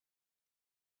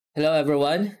Hello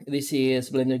everyone, this is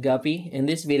Blender Guppy. In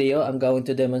this video, I'm going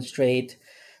to demonstrate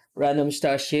Random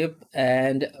Starship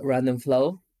and Random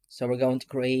Flow. So we're going to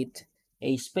create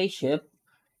a spaceship,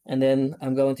 and then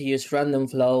I'm going to use Random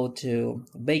Flow to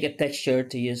bake a texture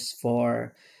to use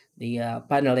for the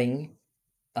paneling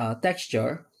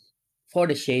texture for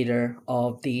the shader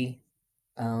of the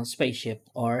spaceship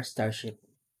or starship.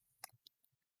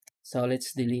 So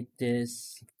let's delete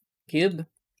this cube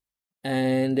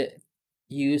and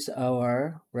use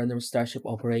our random starship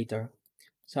operator.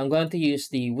 So I'm going to use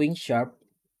the wing sharp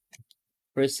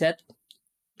preset,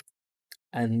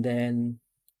 and then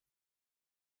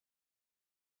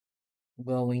I'm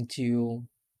going to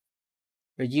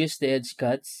reduce the edge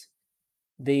cuts.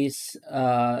 This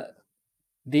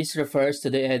refers to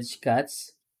the edge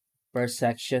cuts per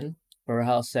section, per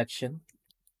house section.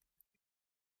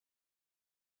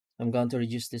 I'm going to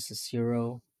reduce this to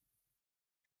 0,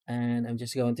 and I'm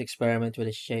just going to experiment with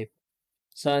the shape.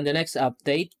 So in the next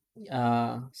update,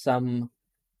 some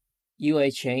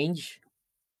UI change.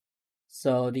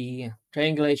 So the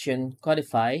triangulation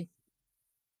codify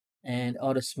and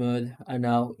auto smooth are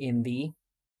now in the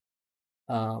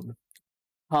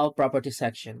hull property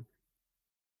section.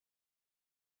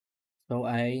 So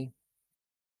I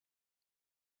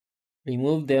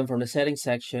remove them from the settings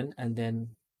section and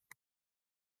then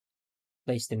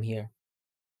place them here.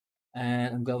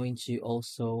 And I'm going to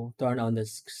also turn on the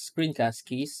screencast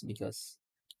keys because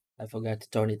I forgot to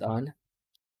turn it on.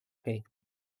 Okay.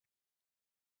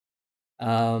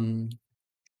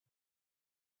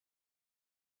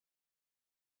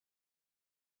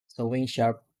 So wing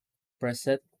sharp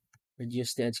preset,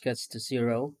 reduce the edge cuts to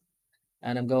 0.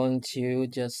 And I'm going to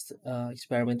just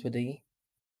experiment with the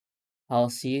hull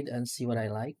seed and see what I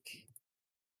like.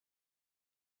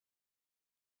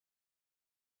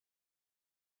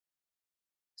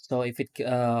 So if it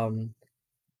I'm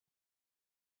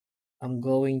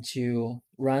going to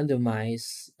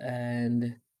randomize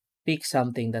and pick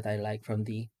something that I like from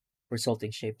the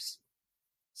resulting shapes.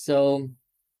 So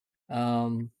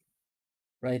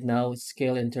right now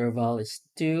scale interval is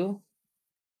 2,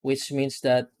 which means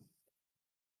that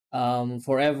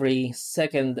for every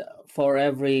second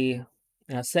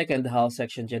second hull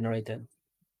section generated,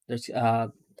 there's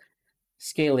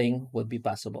scaling would be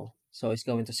possible. So it's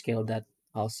going to scale that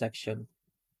hull section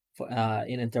for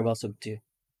in intervals of 2.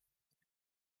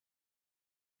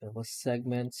 Interval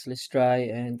segments. Let's try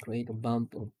and create a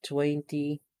bump of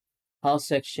 20. Hull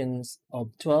sections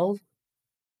of 12.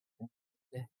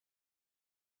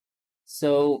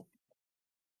 So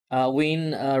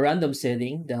when random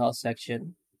setting the hull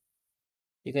section,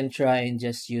 you can try and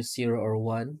just use 0 or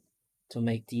 1 to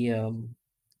make the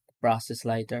process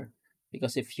lighter,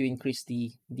 because if you increase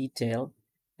the detail,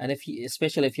 and if you,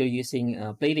 especially if you're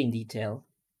using plating detail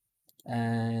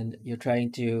and you're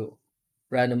trying to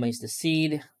randomize the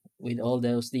seed with all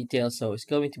those details, so it's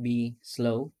going to be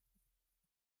slow.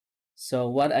 So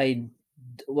what I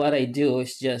do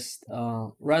is just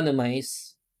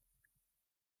randomize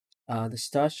the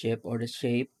starship or the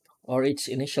shape or its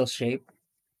initial shape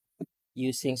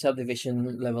using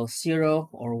subdivision level 0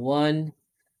 or 1,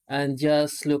 and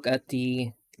just look at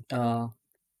the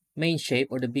main shape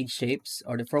or the big shapes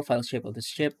or the profile shape of the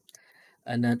ship,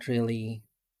 and not really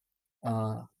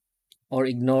or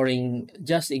ignoring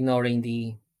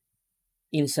the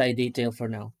inside detail for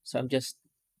now. So I'm just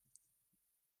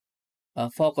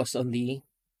focused on the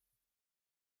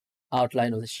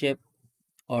outline of the ship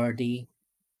or the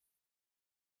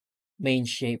main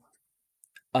shape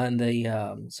and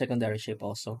the secondary shape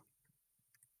also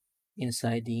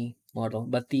inside the model,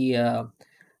 but the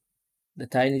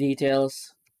tiny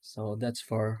details, so that's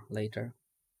for later.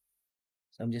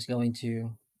 So I'm just going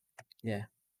to, yeah,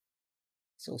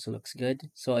 this also looks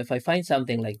good. So if I find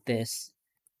something like this,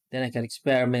 then I can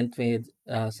experiment with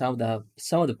some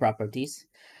of the properties.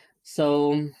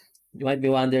 So you might be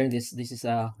wondering, this is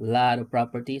a lot of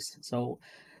properties. So,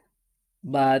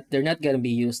 but they're not gonna be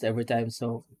used every time.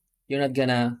 So you're not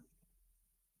gonna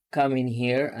come in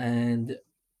here and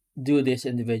do this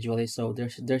individually. So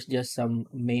there's just some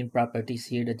main properties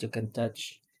here that you can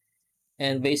touch,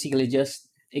 and basically just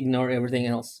ignore everything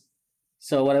else.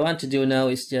 So what I want to do now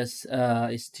is just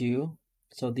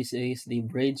so this is the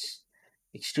bridge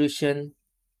extrusion,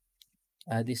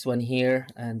 this one here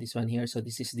and this one here. So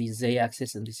this is the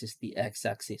z-axis and this is the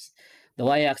x-axis. The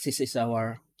y-axis is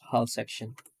our hull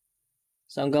section.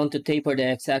 So I'm going to taper the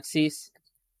x-axis.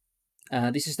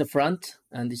 This is the front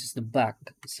and this is the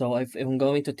back. So if I'm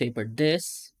going to taper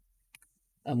this,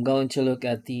 I'm going to look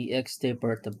at the x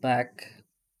taper at the back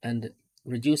and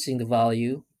reducing the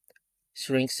value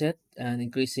shrinks it and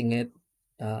increasing it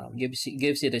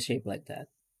gives it a shape like that.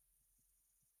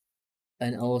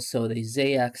 And also the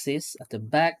z-axis at the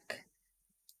back,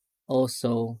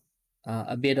 also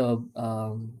a bit of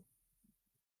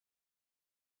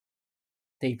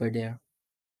taper there.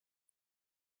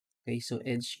 Okay, so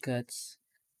edge cuts.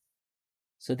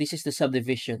 So this is the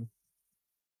subdivision,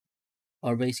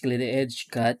 or basically the edge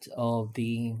cut of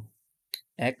the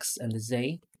X and the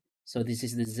Z. So this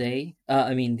is the Z.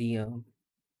 I mean the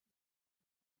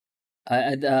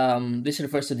this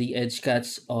refers to the edge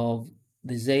cuts of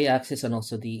the Z axis and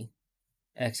also the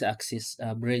X axis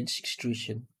bridge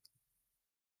extrusion.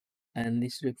 And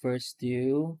this refers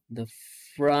to the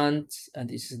front, and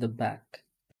this is the back.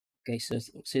 Okay, so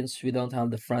since we don't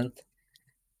have the front,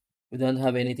 we don't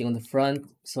have anything on the front.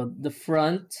 So the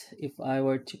front, if I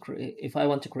were to create, if I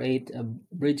want to create a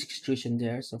bridge extrusion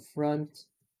there, so front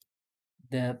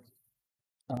depth.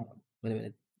 Wait a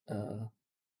minute. Uh,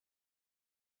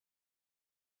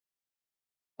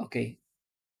 okay,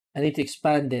 I need to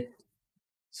expand it.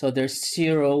 So there's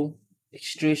 0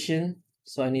 extrusion.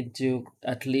 So I need to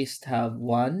at least have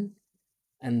 1,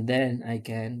 and then I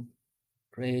can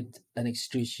create an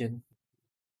extrusion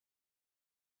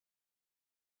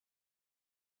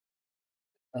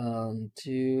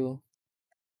to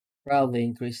probably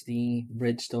increase the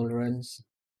bridge tolerance.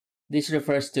 This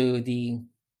refers to the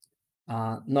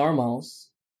normals.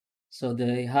 So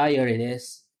the higher it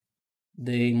is,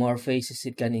 the more faces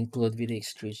it can include with the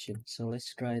extrusion. So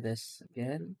let's try this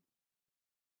again.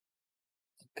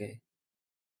 Okay,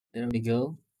 there we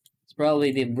go. It's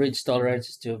probably the bridge tolerance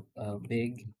is too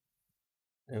big.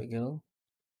 There we go.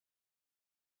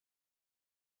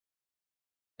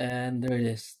 And there it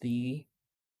is, the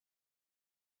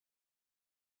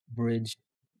bridge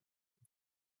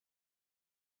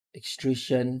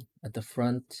extrusion at the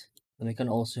front. And we can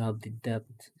also have the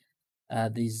depth,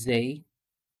 the Z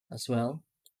as well.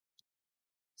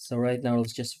 So right now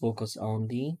let's just focus on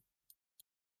the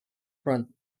front.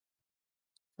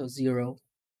 So 0.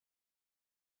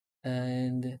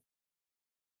 And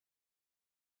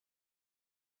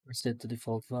reset to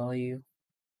default value.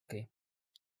 Okay.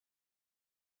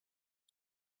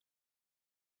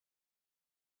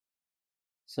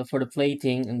 So for the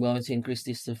plating, I'm going to increase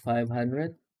this to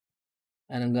 500.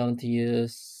 And I'm going to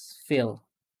use fill.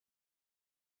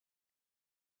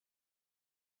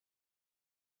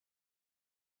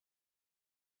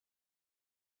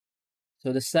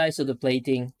 So the size of the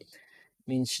plating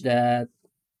means that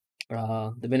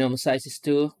the minimum size is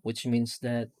 2, which means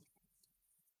that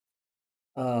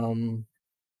kind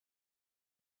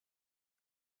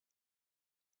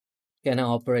of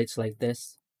operates like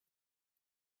this,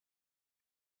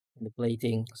 the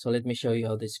plating. So let me show you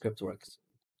how this script works.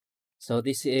 So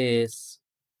this is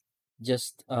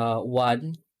just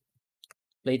 1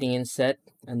 plating inset,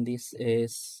 and this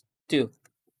is 2,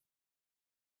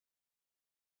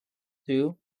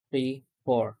 2, 3,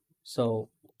 4. So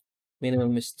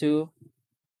minimum is 2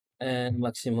 and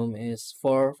maximum is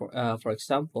 4 for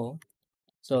example.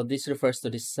 So this refers to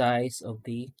the size of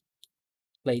the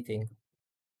plating,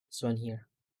 this one here.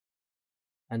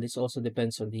 And this also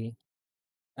depends on the,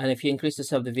 and if you increase the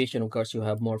subdivision, of course you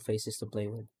have more faces to play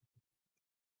with.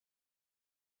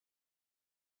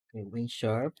 Okay, wing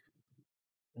sharp.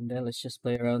 And then let's just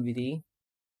play around with the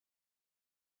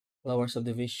lower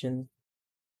subdivision.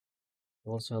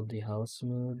 Also have the house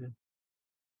mode.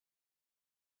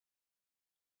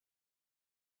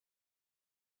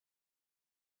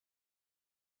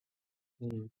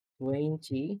 The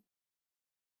 20.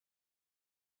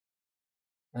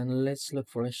 And let's look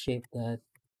for a shape that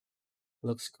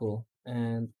looks cool.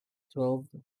 And 12.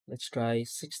 Let's try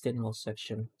 16 whole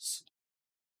sections.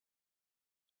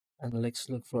 And let's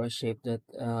look for a shape that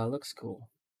looks cool.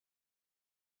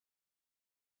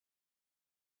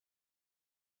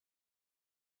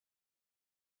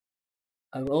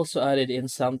 I've also added in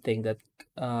something that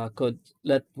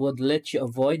would let you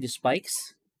avoid the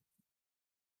spikes.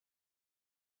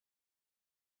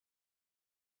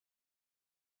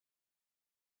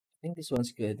 I think this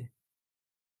one's good.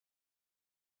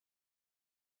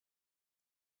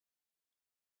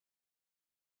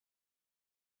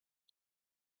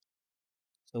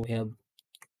 So we have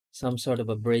some sort of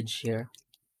a bridge here.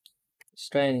 Let's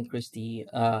try and increase the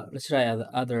let's try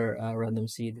other random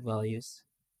seed values.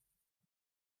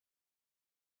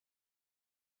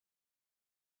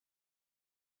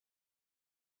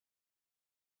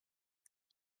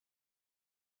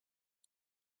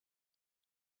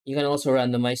 You can also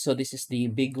randomize. So this is the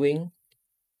big wing.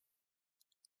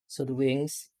 So the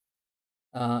wings,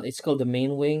 it's called the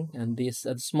main wing, and these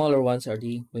the smaller ones are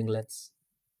the winglets.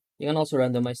 You can also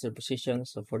randomize their position.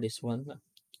 So for this one,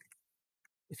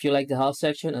 If you like the half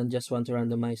section and just want to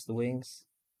randomize the wings,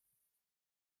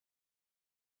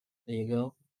 there you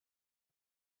go.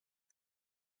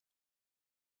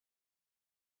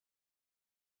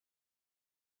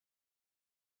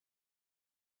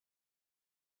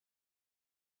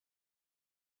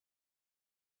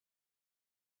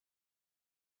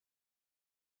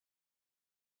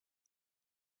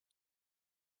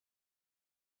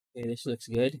 Okay, this looks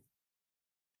good.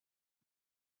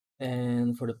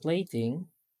 And for the plating,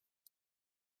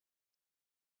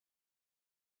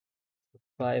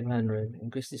 500.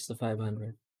 Increase this to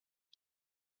 500.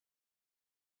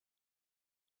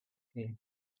 Okay.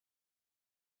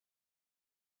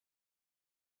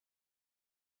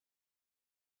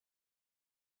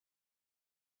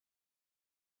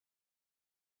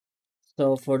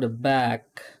 So for the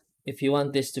back, if you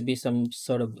want this to be some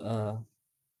sort of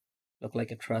look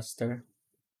like a thruster,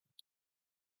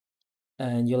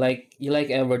 and you like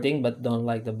everything but don't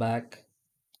like the back,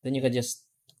 then you can just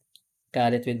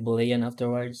cut it with boolean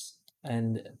afterwards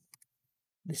and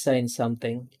design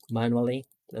something manually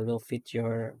that will fit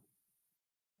your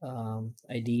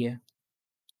idea.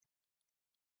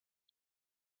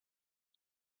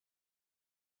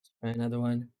 Try another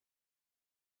one.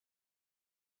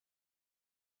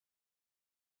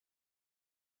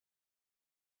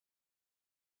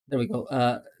 There we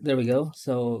go. There we go.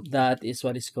 So that is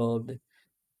what is called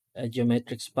a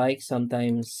geometric spike.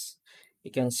 Sometimes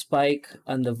it can spike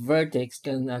and the vertex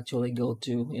can actually go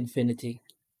to infinity.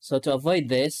 So to avoid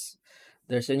this,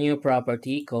 there's a new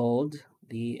property called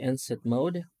the inset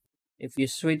mode. If you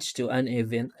switch to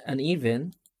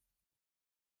uneven,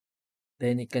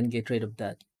 then it can get rid of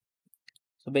that.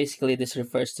 So basically, this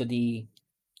refers to the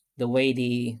way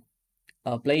the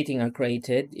plating are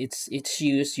created. It's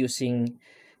used using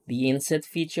the inset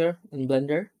feature in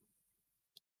Blender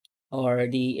or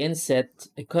the inset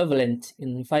equivalent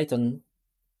in Python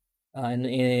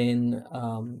in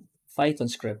Python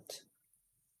script.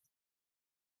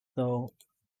 So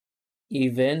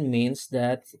even means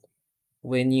that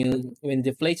when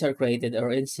the plates are created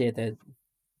or inserted,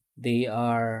 they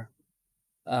are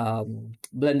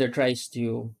Blender tries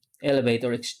to elevate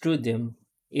or extrude them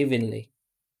evenly,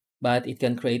 but it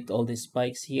can create all these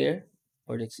spikes here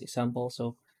for this example.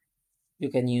 So you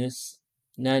can use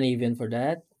non-even for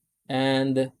that,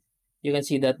 and you can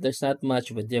see that there's not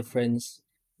much of a difference.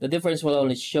 The difference will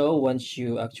only show once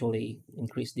you actually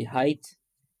increase the height.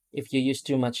 If you use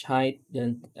too much height,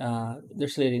 then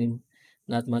there's really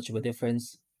not much of a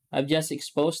difference. I've just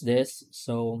exposed this,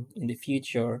 so in the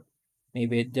future,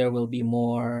 maybe there will be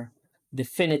more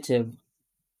definitive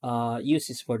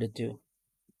uses for the two.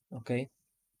 Okay,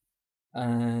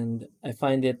 and I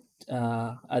find it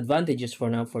advantageous for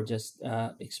now for just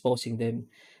exposing them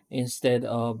instead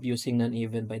of using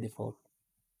non-even by default.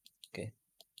 Okay,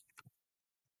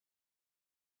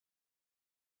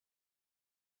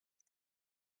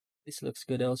 this looks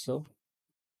good also,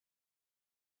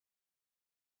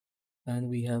 and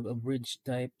we have a bridge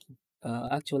type.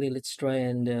 Actually, let's try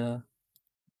and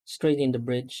straighten the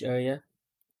bridge area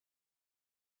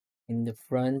in the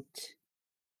front.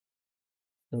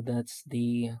 So that's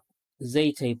the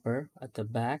Z taper at the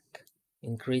back.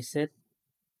 Increase it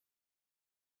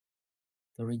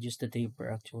to reduce the taper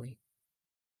actually.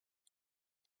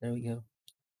 There we go.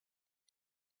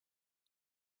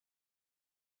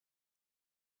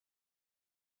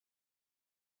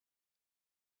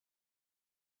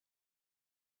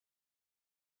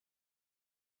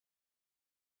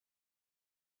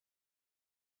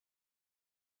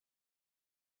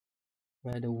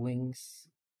 Try the wings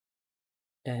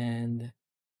and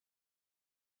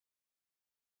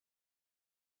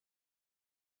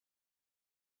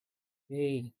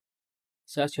hey,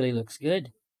 this actually looks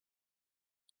good.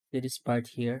 See this part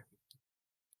here,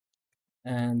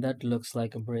 and that looks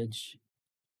like a bridge.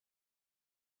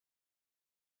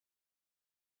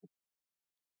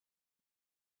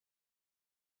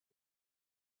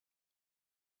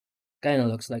 Kind of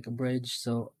looks like a bridge.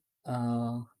 So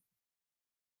I'm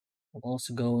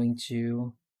also going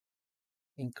to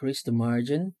increase the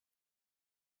margin.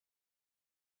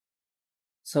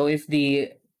 So if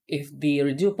the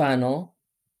redo panel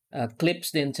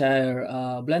clips the entire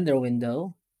Blender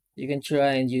window, you can try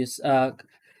and use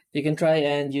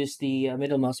the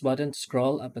middle mouse button to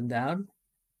scroll up and down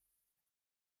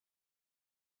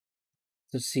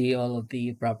to see all of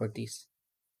the properties.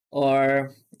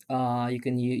 Or you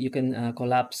can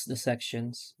collapse the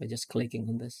sections by just clicking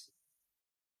on this.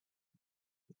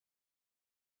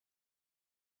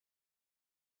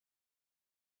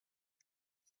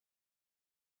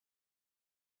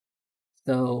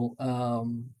 So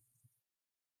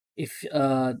if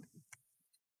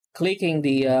clicking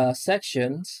the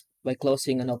sections by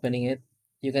closing and opening it,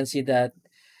 you can see that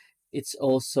it's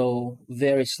also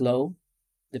very slow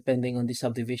depending on the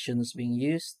subdivisions being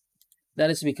used. That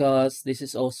is because this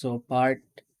is also part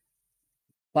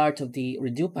of the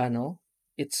redo panel.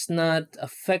 It's not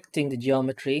affecting the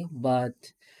geometry,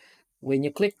 but when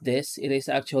you click this, it is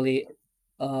actually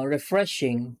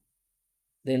refreshing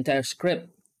the entire script.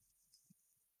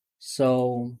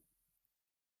 So,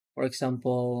 for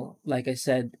example, like I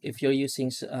said, if you're using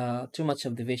too much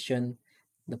subdivision,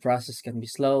 the process can be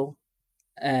slow,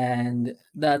 and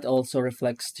that also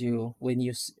reflects to when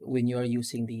you are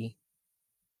using the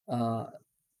uh,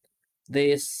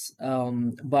 these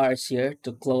bars here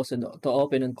to close and to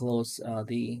open and close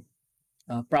the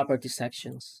property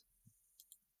sections.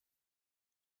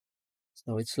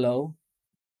 So it's slow,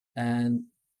 and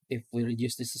if we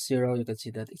reduce this to 0, you can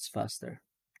see that it's faster.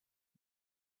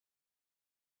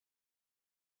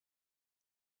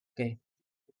 Okay,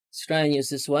 let's try and use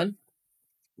this one.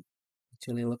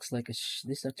 Actually looks like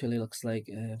this actually looks like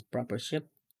a proper ship.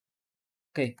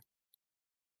 Okay,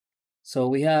 so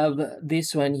we have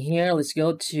this one here. Let's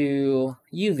go to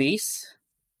UVs.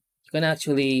 You can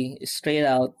actually straight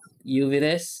out UV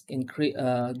this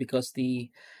because the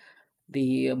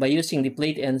by using the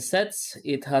plate end sets,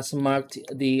 it has marked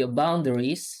the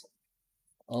boundaries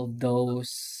of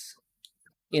those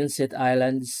inset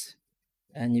islands,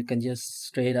 and you can just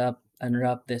straight up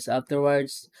unwrap this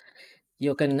afterwards.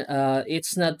 You can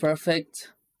it's not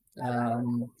perfect.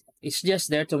 It's just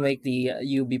there to make the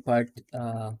UV part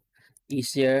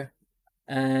easier,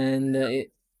 and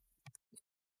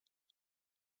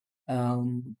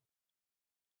um,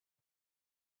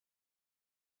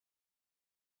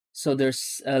 so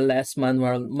there's less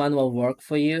manual work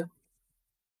for you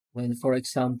when, for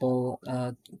example,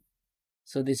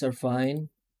 so these are fine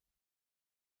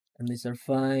and these are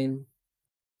fine,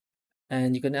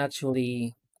 and you can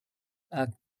actually uh,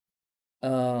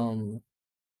 um,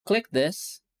 click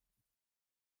this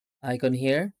icon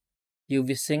here,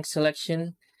 UV sync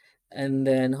selection, and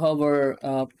then hover,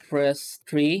 press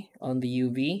 3 on the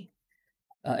UV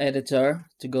editor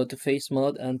to go to face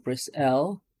mode, and press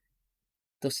L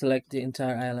to select the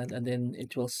entire island, and then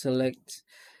it will select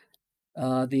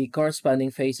the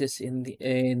corresponding faces in the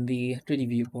 3D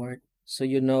viewport. So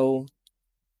you know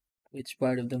which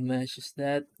part of the mesh is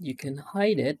that. You can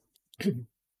hide it.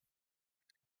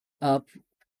 uh,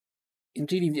 in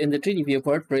the 3D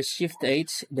viewport, press Shift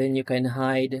H, then you can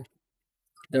hide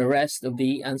the rest of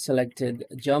the unselected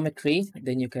geometry.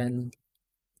 Then you can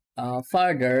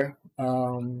further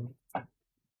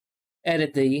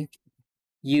edit the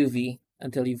UV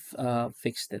until you've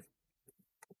fixed it.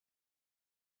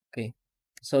 Okay,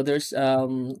 so there's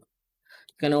you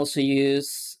can also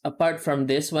use, apart from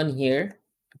this one here,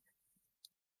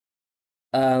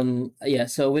 yeah,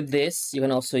 so with this you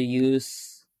can also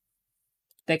use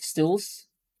text tools.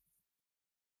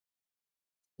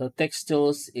 So text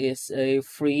tools is a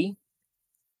free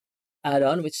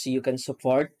add-on which you can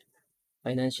support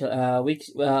financial which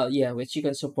you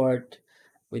can support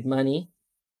with money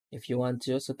if you want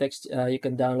to. So text, you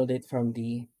can download it from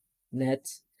the net,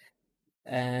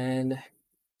 and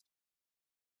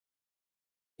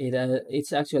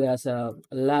it's actually has a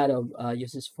lot of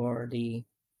uses for the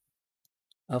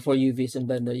for UVs and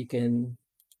Blender. You can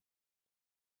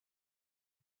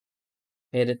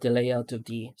edit the layout of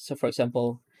the, so for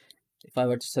example, if I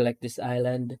were to select this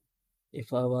island,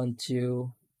 if I want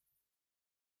to,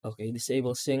 okay,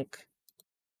 disable sync,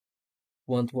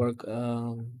 won't work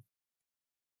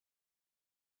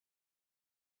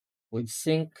with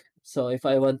sync. So if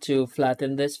I want to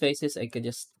flatten these faces, I could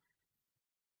just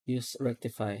use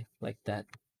rectify like that.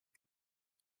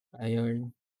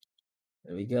 Iron,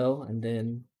 there we go, and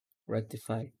then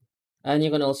rectify. And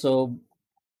you can also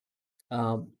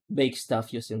bake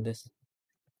stuff using this.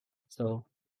 So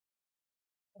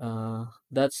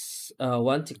that's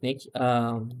one technique.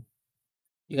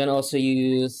 You can also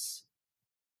use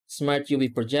Smart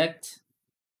UV Project,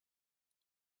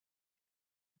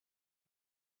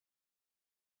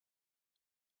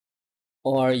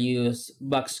 or use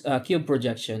box cube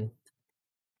projection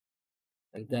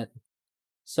like that.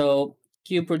 So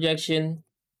cube projection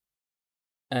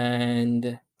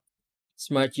and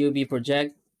Smart UV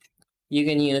Project you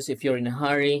can use if you're in a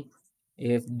hurry,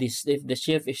 if the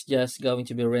shift is just going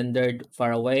to be rendered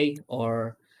far away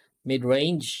or mid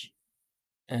range,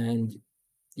 and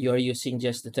you're using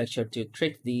just the texture to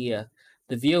trick the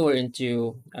viewer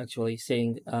into actually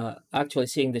seeing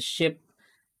the ship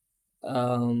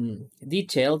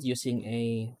detailed using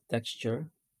a texture.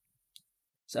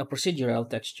 It's a procedural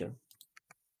texture.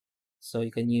 So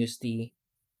you can use the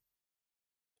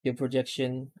view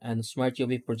projection, and smart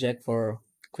UV project for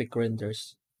quick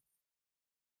renders.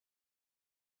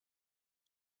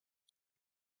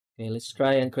 Okay, let's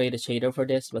try and create a shader for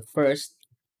this. But first,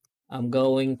 I'm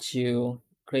going to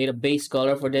create a base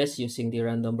color for this using the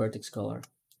random vertex color.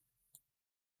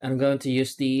 I'm going to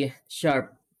use the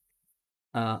sharp.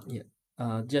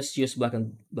 Yeah, just use black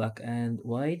and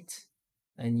white,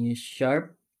 and use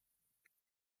sharp.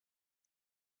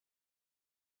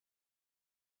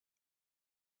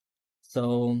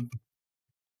 So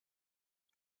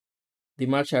the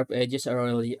mark sharp edges are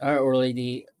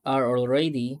already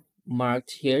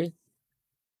marked here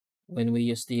when we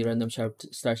use the random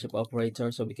starship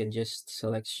operator. So we can just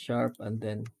select sharp and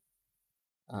then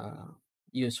uh,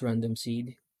 use random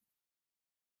seed.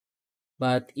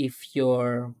 But if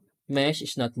your mesh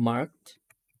is not marked,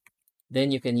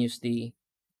 then you can use the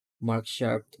mark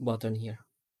sharp button here.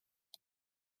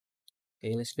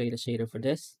 Okay, let's create a shader for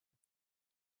this.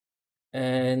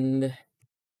 And okay,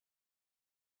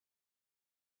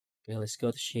 let's go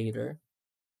to shader.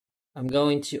 I'm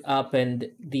going to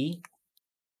append the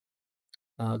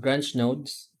branch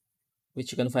nodes,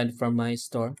 which you can find from my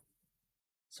store.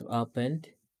 So append.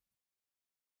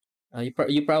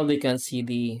 You probably can see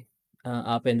the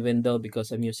append window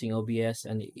because I'm using OBS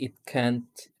and it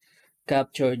can't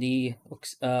capture the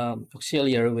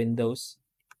auxiliary windows.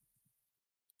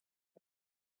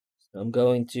 So I'm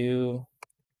going to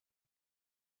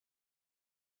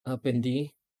append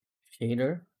the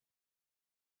shader,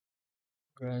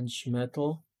 branch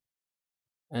metal,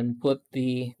 and put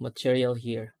the material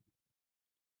here.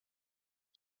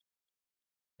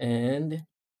 And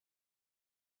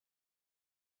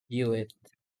view it.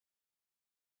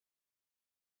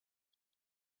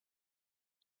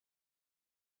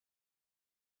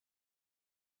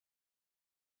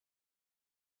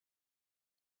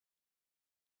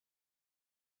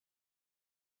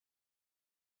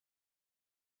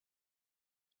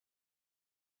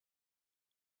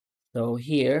 So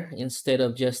here, instead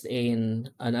of just an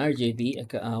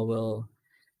RGB, I will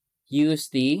use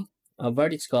the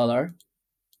vertex color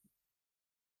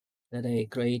that I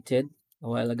created a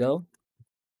while ago.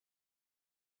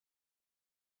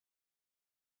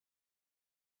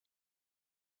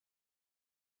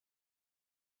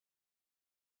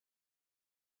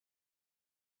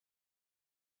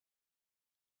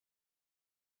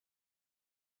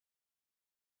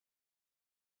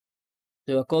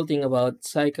 So a cool thing about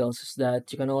cycles is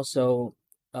that you can also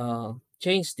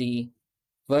change the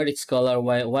vertex color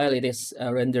while it is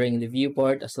rendering the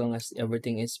viewport, as long as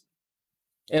everything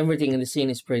in the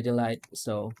scene is pretty light.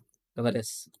 So look at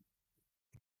this.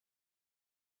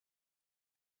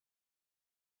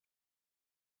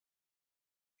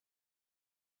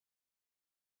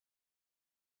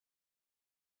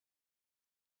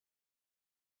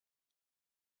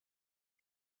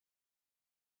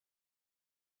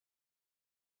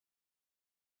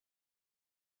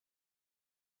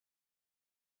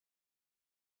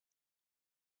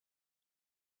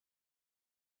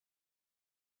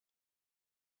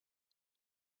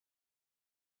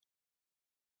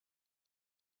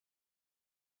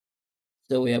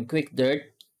 So we have quick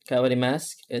dirt, cavity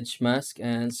mask, edge mask,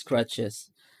 and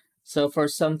scratches. So for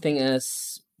something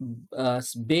as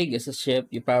big as a ship,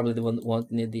 you probably won't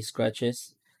need the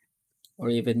scratches or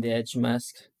even the edge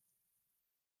mask.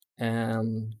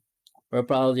 We're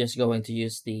probably just going to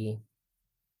use the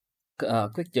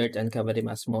quick dirt and cavity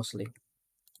mask mostly.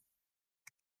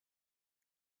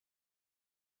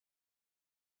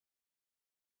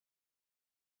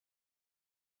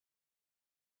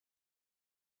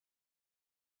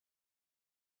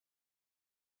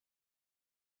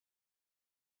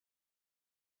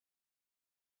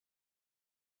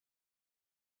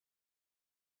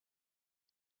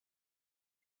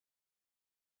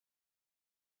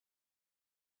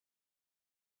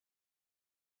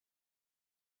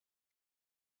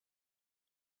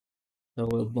 So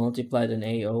we'll multiply an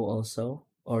AO also,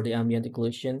 or the ambient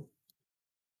occlusion.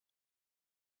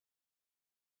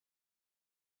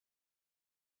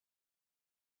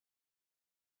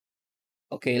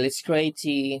 Okay, let's create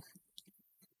the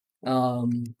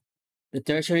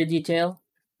tertiary detail,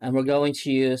 and we're going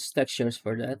to use textures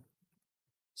for that.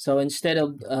 So instead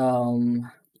of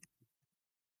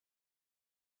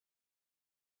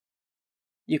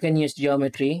you can use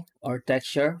geometry or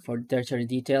texture for the tertiary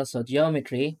detail. So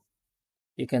geometry,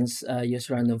 you can use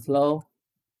random flow.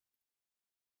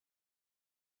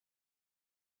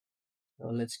 So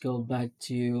let's go back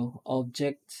to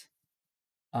object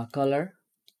color.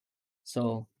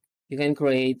 So you can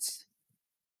create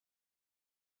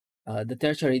the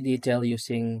tertiary detail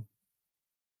using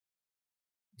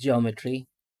geometry.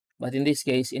 But in this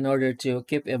case, in order to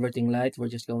keep everything light, we're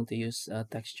just going to use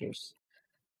textures.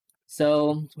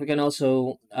 So we can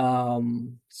also,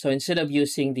 so instead of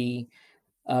using the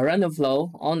random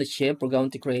flow on the ship, we're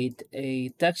going to create a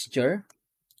texture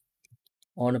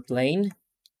on a plane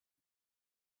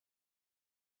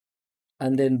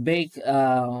and then bake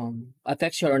a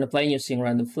texture on a plane using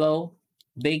random flow,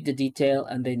 bake the detail,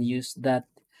 and then use that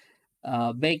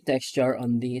bake texture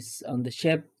on this on the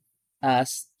ship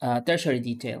as tertiary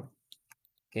detail.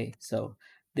 Okay, so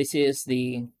this is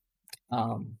the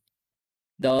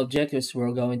object which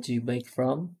we're going to bake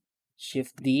from.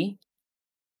 Shift D,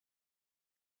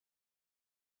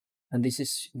 and this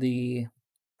is the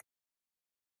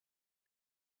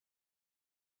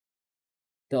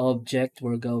object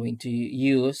we're going to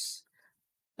use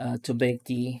to bake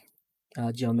the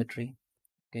geometry.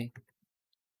 Okay,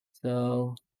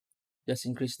 so just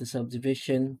increase the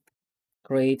subdivision,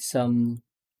 create some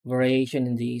variation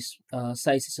in these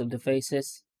sizes of the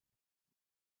faces.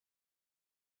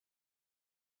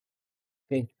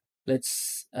 Okay,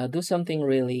 let's do something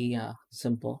really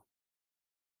simple.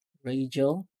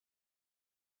 Radial.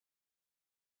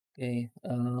 Okay,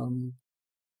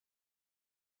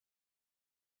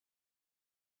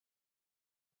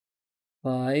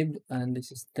 5, and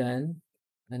this is 10,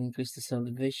 and increase the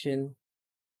subdivision.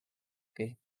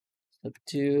 Okay, so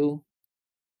 2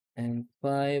 and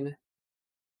 5.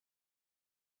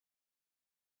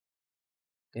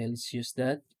 Okay, let's use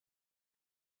that.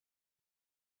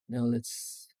 Now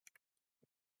let's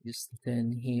use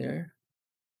 10 here.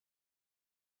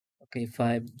 Okay,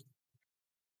 5.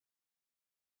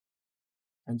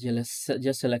 And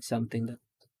just select something that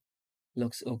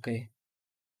looks okay.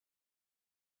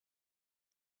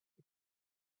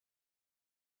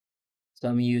 So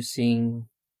I'm using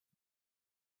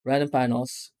random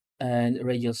panels and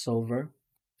radial solver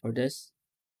for this.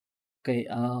 Okay,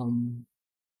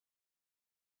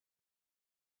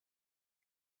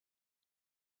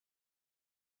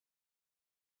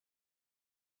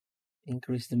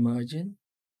 increase the margin.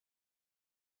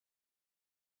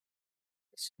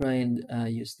 Let's try and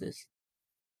use this.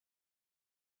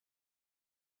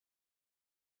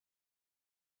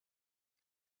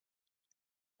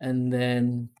 And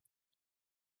then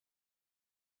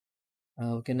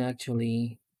we can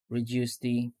actually reduce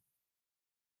the,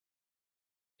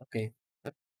 okay,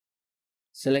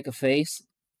 select a face.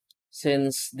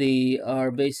 Since they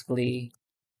are basically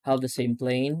have the same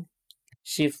plane,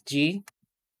 Shift G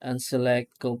and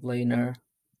select coplanar,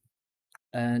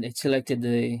 and it selected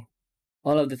the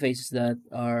all of the faces that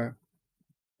are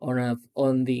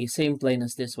on the same plane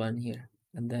as this one here.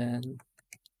 And then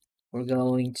we're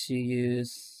going to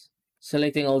use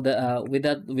selecting all the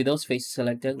with those faces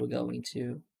selected, we're going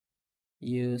to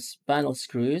use panel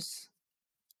screws,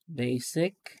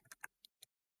 basic,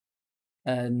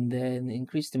 and then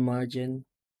increase the margin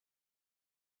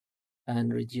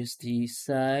and reduce the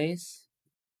size.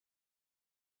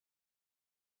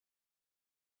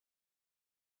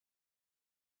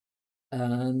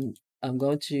 And I'm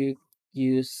going to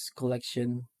use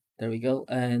collection, there we go,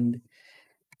 and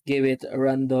give it a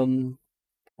random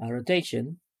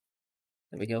rotation,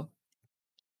 there we go.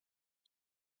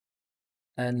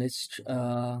 And let's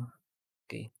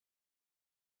okay,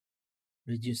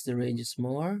 reduce the ranges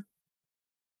more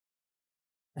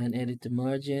and edit the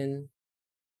margin.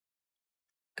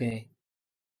 Okay,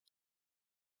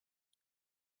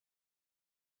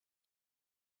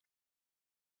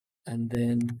 and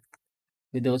then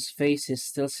with those faces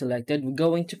still selected, we're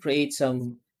going to create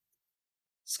some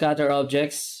scatter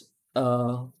objects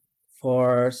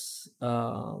for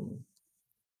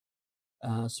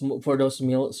for those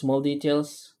small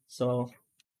details. So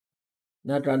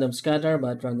not random scatter,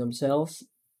 but random cells.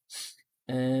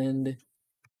 And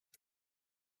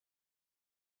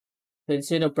so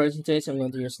instead of percentage, I'm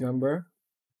going to use number.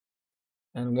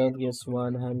 And I'm going to use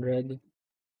 100.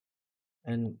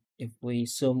 And if we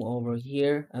zoom over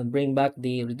here and bring back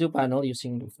the redo panel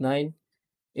using F9,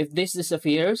 if this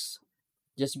disappears,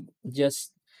 just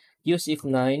just use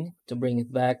F9 to bring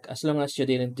it back. As long as you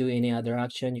didn't do any other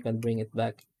action, you can bring it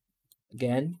back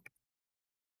again.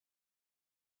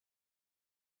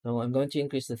 So I'm going to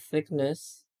increase the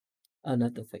thickness,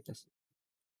 not the thickness,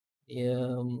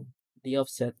 the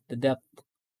offset, the depth.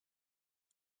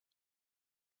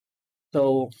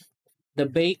 So the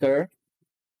baker,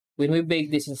 when we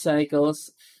bake this in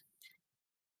cycles,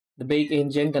 the bake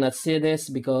engine cannot see this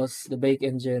because the bake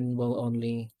engine will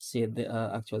only see the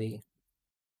actually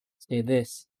see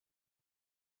this.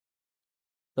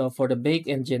 So for the bake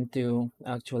engine to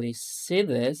actually see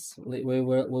this, we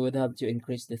would have to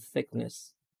increase the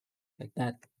thickness like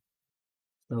that.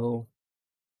 So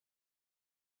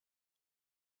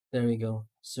There we go.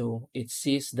 So it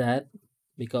sees that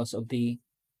because of the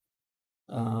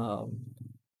um,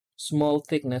 small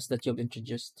thickness that you've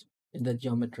introduced in the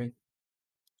geometry.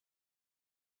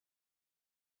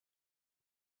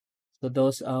 So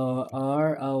those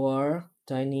are our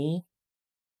tiny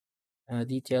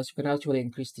details. You can actually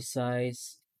increase the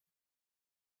size.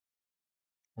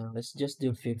 Let's just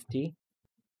do 50.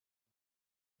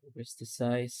 Increase the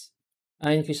size.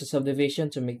 I increase the subdivision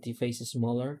to make the faces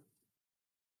smaller.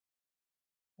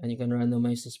 And you can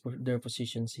randomize their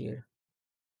positions here.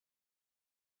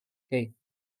 Okay.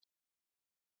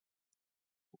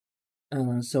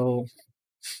 So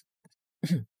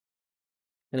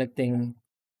selecting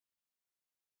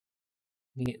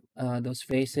those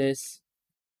faces.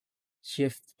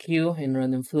 Shift Q in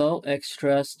random flow.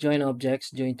 Extras, join objects,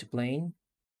 join to plane.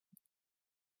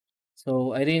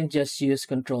 So I didn't just use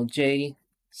Control J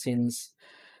since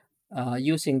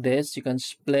using this you can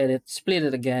split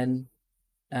it again,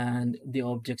 and the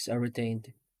objects are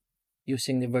retained.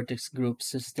 Using the vertex group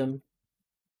system,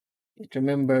 it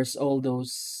remembers all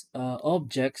those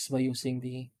objects by using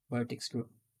the vertex group.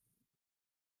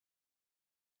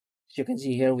 As you can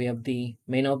see here, we have the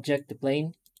main object, the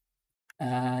plane,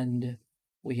 and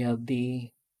we have the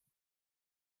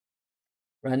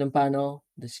random panel,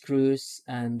 the screws,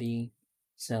 and the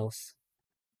cells.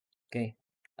 Okay.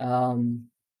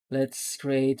 Let's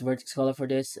create vertex color for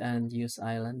this and use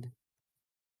island.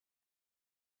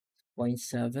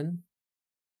 0.7.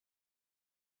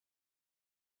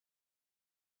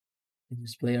 And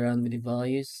just play around with the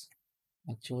values.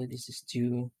 Actually, this is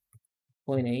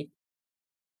 2.8.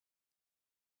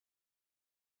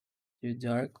 Too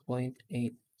dark,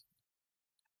 0.8.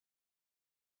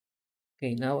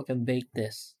 Okay, now I can bake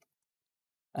this.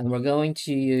 And we're going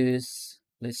to use,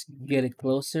 let's get it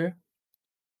closer.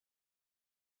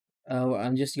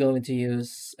 I'm just going to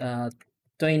use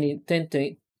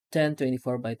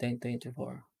 1024 by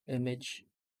 1024 image.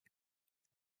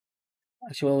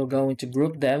 Actually, we're going to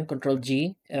group them, Control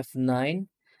G, F9,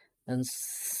 and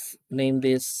name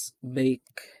this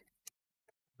bake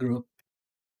group.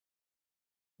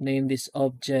 Name this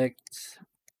object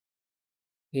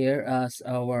here as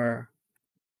our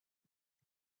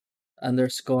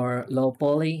underscore low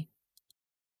poly,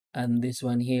 and this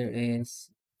one here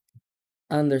is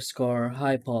underscore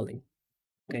high poly.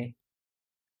 Okay,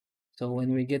 so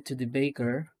when we get to the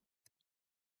baker,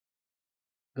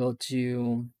 go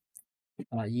to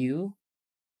U,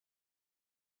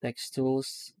 text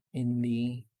tools, in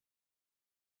the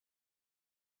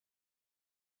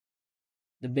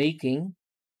baking.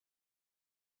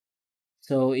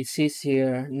 So it says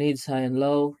here needs high and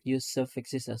low, use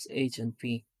suffixes as H and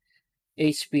P,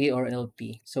 HP or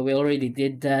LP. So we already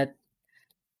did that.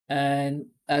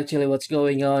 And actually what's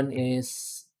going on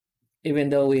is, even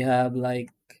though we have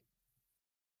like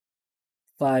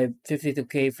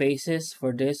 552K faces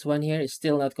for this one here, it's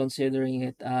still not considering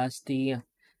it as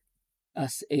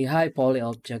a high poly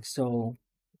object. So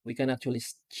we can actually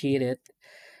cheat it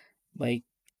by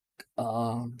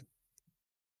um,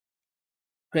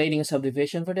 creating a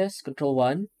subdivision for this. Control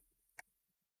 1,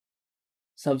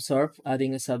 subsurf,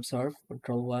 adding a subsurf,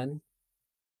 Control 1,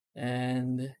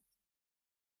 and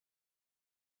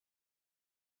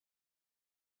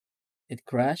it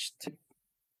crashed.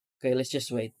 Okay, let's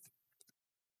just wait.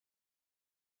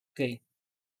 Okay,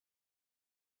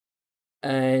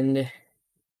 and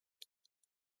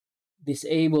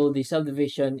disable the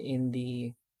subdivision in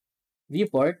the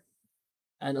viewport,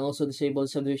 and also disable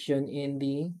subdivision in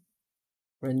the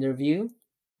render view,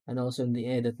 and also in the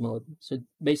edit mode. So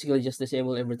basically just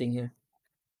disable everything here.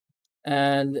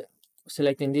 And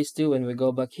selecting these two, when we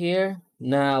go back here,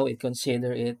 now it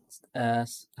consider it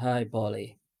as high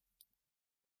poly.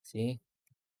 See?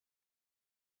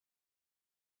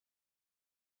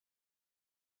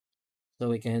 So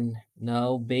we can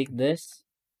now bake this.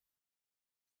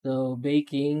 So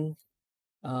baking,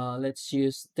 let's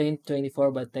use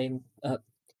 1024 by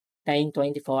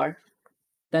 1024.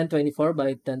 1024 by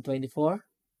 1024.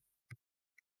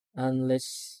 And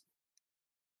let's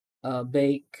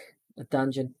bake a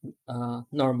tangent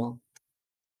normal.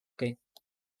 Okay.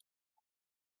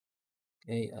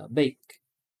 Okay, bake.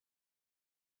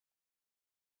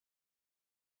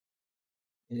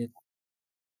 It,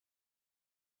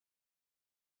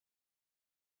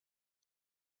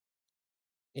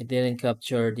 it didn't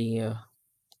capture the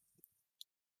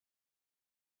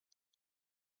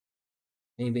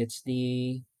maybe it's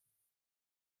the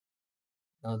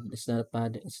no, it's not a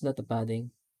pad, it's not a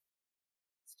padding.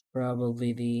 It's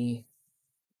probably the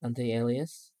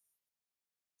anti-alias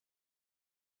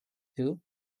 2.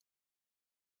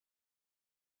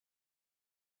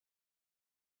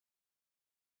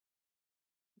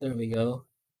 There we go.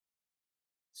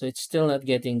 So it's still not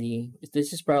getting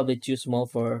this is probably too small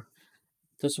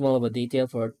of a detail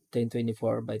for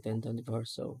 1024 by 1024.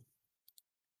 So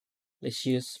let's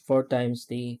use 4 times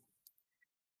the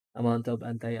amount of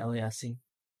anti-aliasing.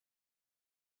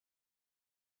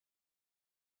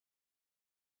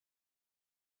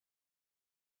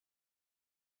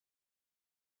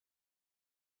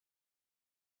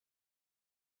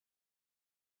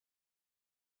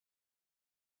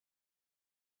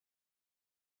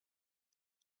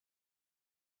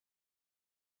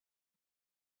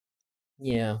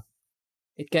 Yeah,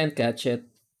 it can't catch it,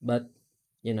 but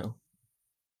you know.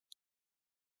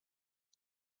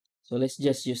 So let's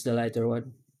just use the lighter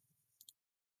one.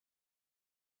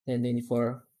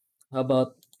 1024. How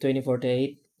about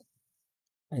 2048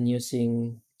 and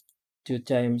using 2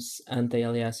 times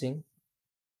anti-aliasing?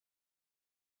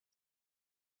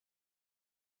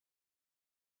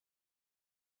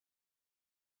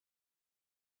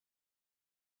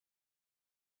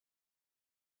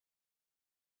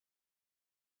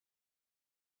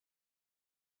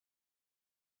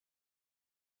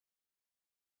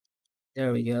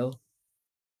 There we go.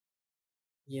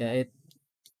 Yeah, it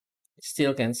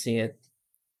still can see it.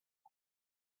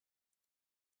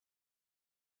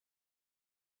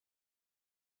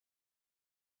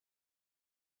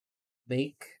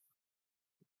 Bake.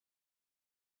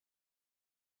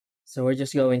 So we're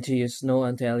just going to use no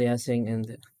anti-aliasing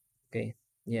and okay,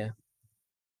 yeah.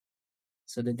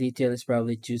 So the detail is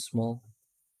probably too small.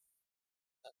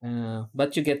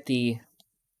 But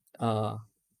uh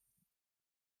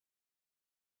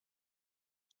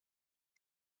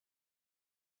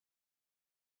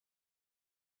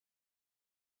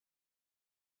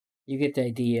you get the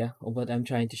idea of what I'm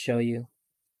trying to show you.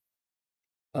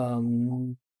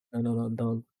 No, no,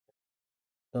 no,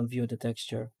 don't view the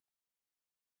texture.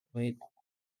 Wait.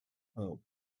 Oh,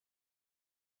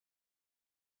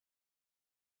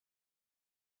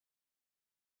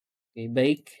 okay,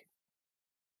 bake.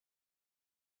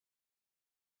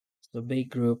 So bake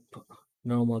group,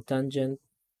 normal tangent,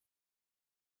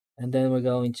 and then we're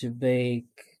going to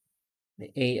bake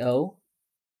the AO.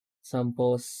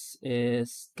 Samples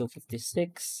is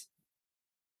 256.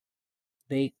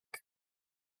 Bake.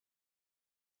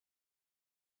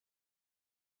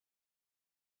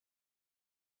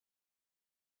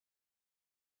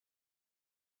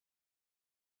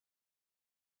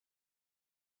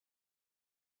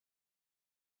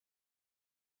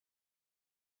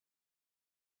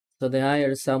 So the higher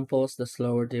the samples, the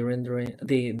slower the rendering,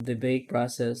 the bake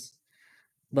process,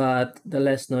 but the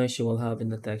less noise you will have in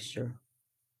the texture.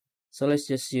 So let's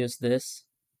just use this.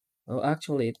 Oh,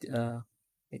 actually,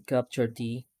 it captured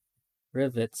the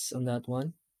rivets on that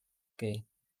one. Okay,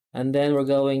 and then we're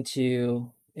going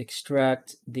to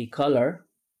extract the color.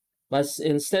 But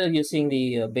instead of using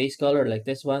the base color like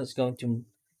this one, it's going to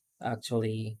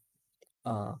actually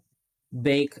uh,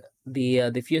 bake the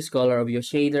diffuse color of your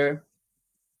shader.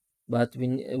 But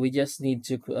we just need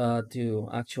to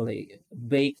actually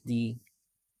bake the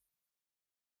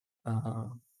uh,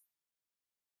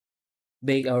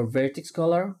 bake our vertex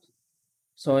color.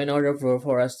 So in order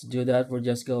for us to do that, we're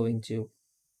just going to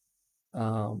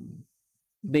um,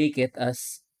 bake it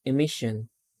as emission.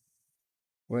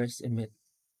 Where's emit?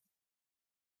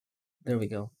 There we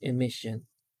go, emission.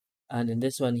 And in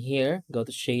this one here, go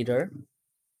to shader,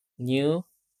 new,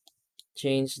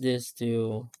 change this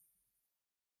to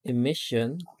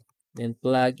emission, then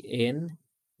plug in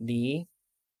the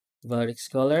vertex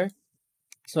color.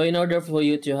 So in order for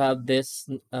you to have this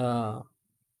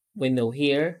window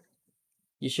here,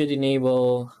 you should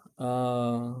enable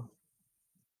node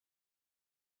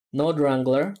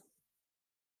wrangler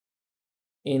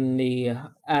in the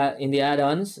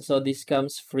add-ons. So this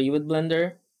comes free with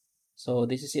Blender. So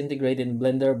this is integrated in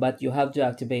Blender, but you have to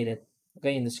activate it.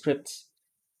 Okay, in the scripts,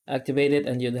 activate it,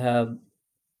 and you'd have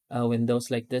windows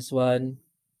like this one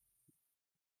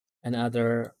and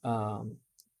other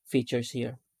features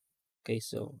here. Okay,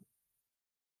 so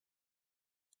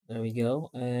there we go,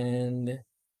 and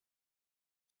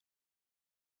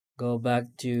go back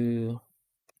to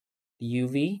the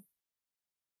UV,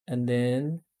 and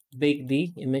then bake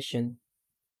the emission.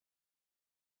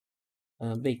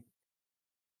 Bake.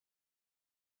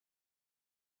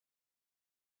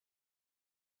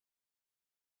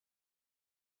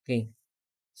 Okay,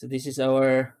 so this is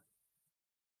our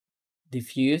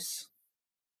diffuse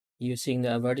using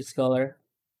the vertex color.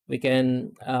 We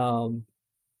can um,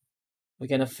 we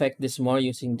can affect this more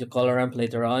using the color ramp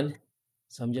later on.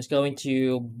 So I'm just going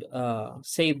to uh,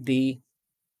 save the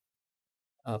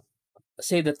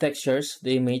textures,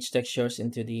 the image textures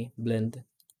into the blend.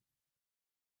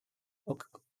 Okay.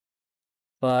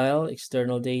 File,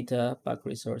 external data, pack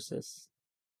resources.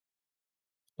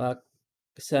 Pack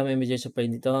some images of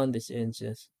Princeton, this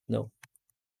inches. No,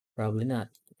 probably not.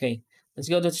 Okay, let's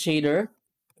go to shader.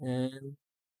 And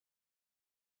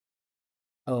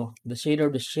oh, the shader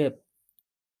of the ship.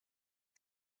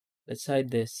 Let's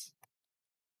hide this.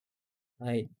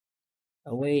 Hide.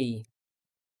 Away.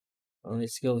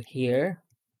 Let's go here.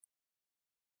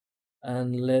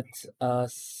 And let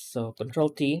us, so Control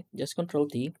T, just Control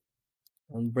T,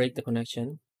 and break the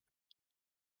connection.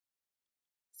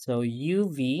 So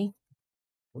UV,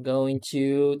 we're going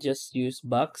to just use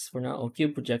box for now, or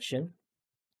cube projection.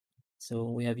 So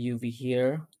we have UV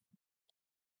here,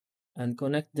 and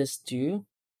connect this to,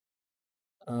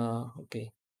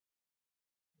 okay,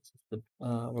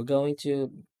 we're going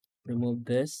to remove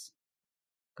this,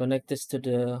 connect this to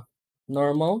the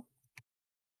normal,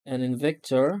 and in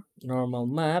vector, normal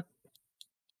map,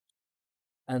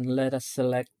 and let us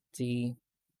select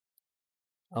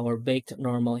our baked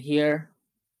normal here,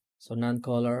 so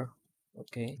non-color,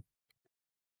 okay,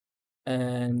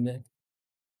 and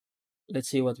let's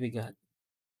see what we got.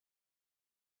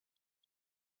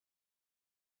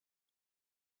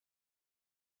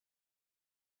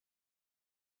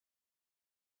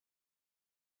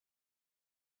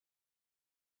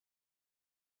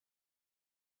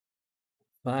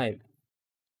 Five.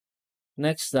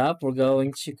 Next up, we're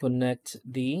going to connect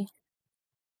the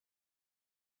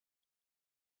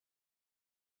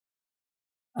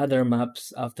other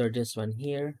maps after this one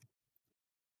here.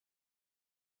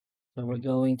 So we're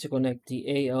going to connect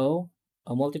the AO,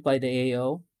 multiply the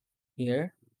AO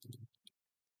here.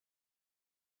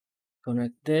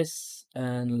 Connect this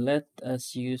and let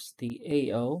us use the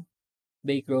AO,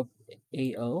 bake group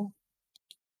AO.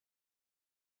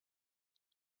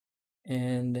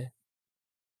 And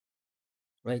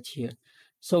right here.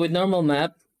 So with normal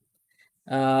map,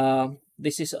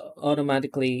 this is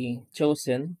automatically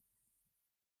chosen,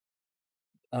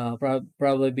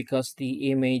 probably because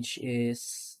the image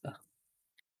is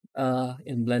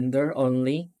in Blender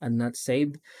only and not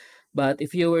saved. But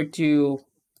if you were to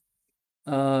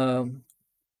um,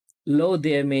 load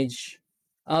the image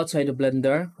outside of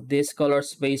Blender, this color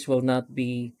space will not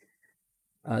be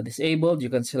disabled. You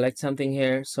can select something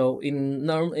here. So in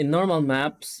normal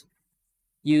maps,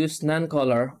 use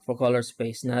non-color for color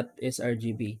space, not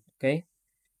sRGB. Okay,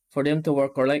 for them to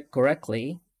work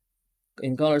correctly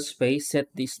in color space, set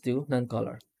these to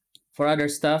non-color. For other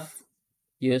stuff,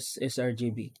 use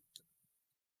sRGB.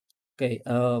 Okay.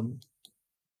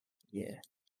 Yeah.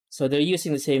 So they're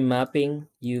using the same mapping,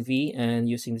 UV, and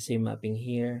using the same mapping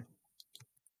here.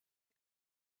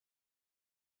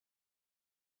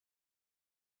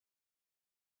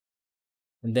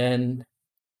 And then,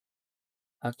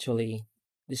 actually,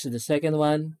 this is the second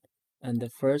one. And the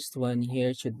first one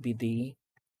here should be the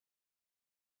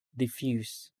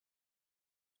diffuse.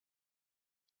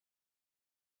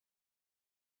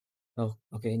 Oh,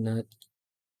 okay, not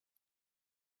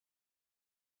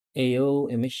AO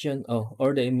emission. Oh,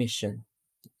 or the emission.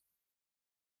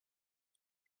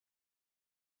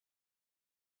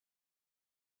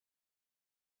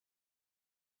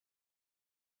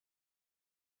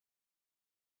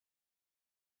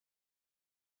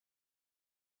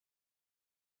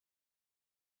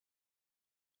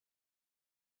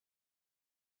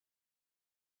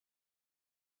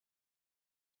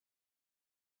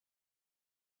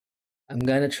 I'm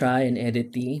gonna try and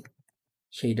edit the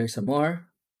shader some more.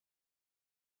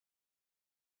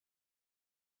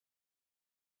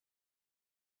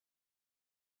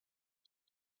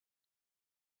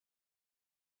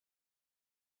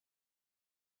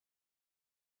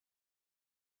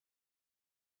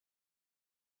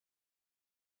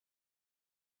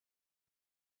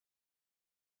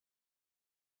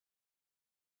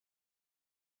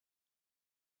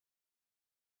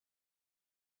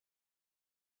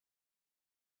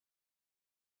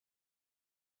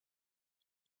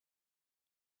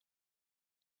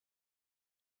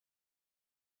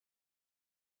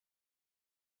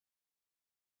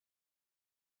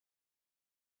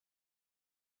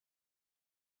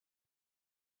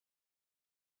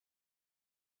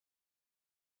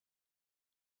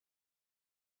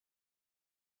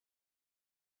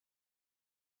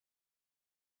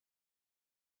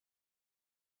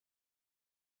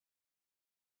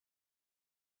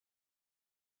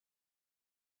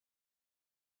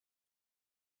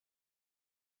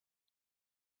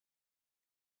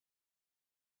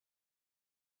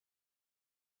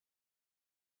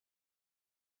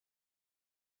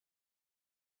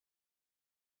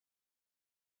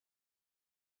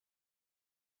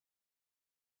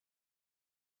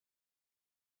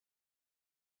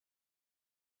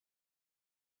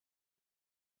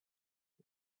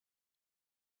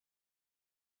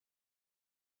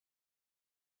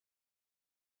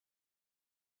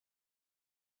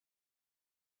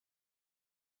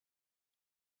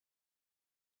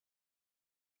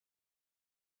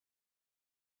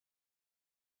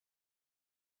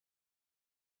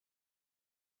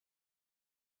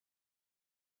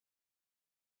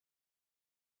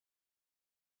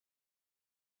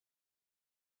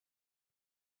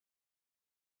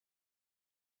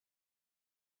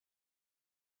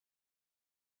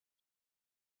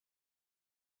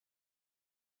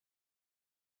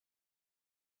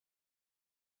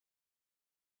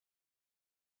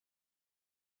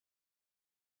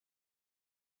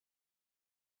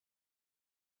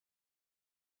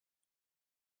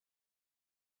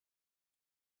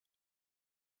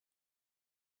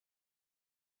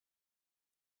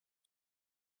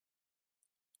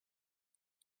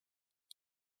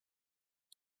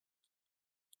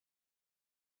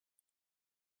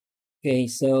 Okay,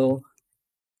 so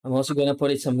I'm also gonna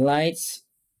put it some lights.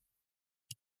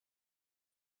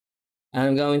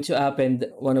 I'm going to append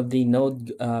one of the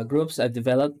node groups I've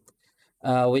developed,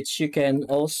 which you can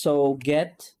also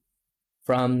get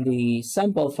from the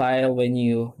sample file when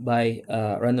you buy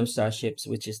Random Starships,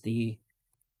 which is the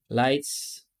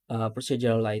lights,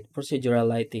 procedural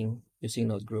lighting using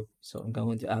node group. So I'm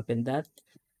going to append that.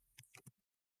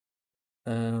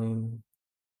 Um,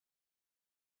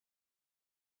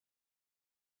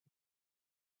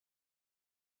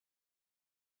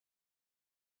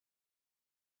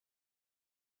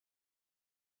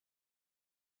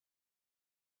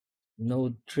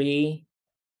 node 3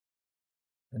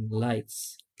 and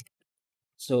lights.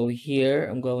 So here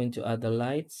I'm going to add the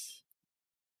lights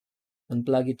and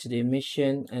plug it to the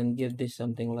emission and give this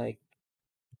something like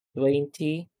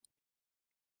 20.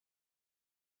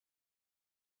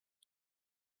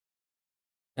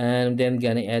 And then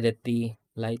gonna edit the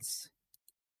lights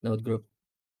node group.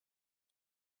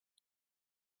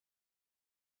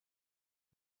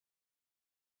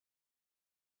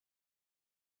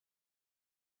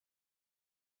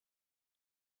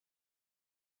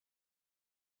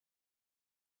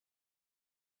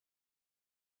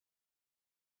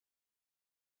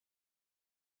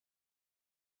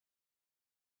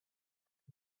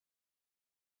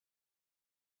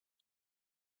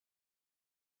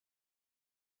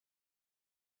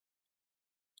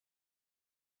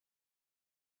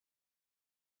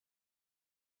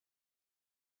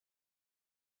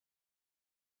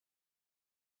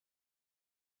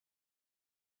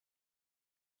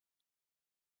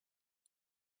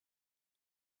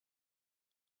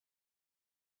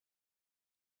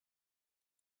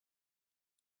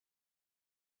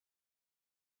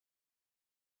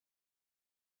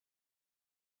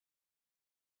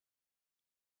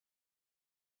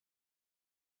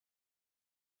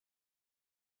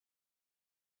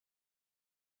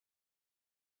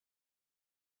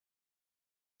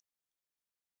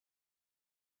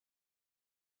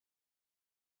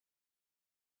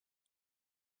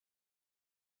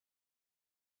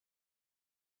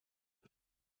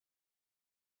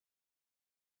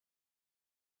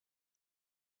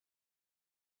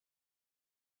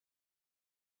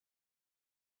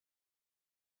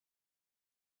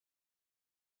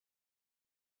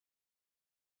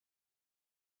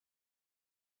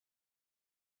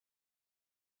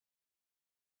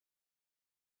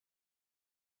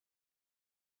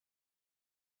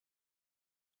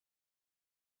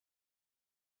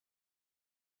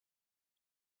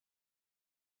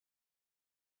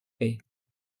 Okay.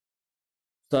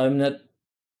 So I'm not,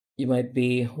 you might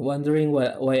be wondering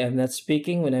why I'm not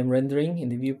speaking when I'm rendering in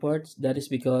the viewport. That is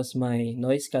because my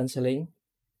noise cancelling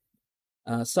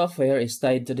software is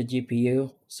tied to the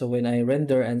GPU. So when I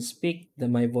render and speak,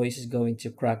 then my voice is going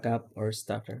to crack up or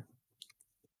stutter.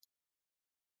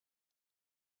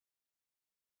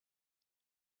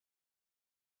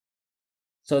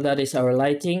 So that is our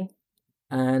lighting,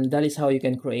 and that is how you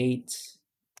can create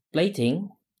plating,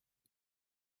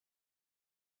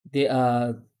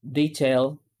 the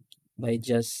detail by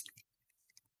just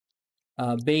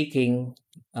baking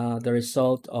the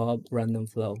result of random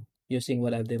flow using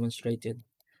what I've demonstrated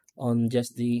on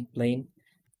just the plane.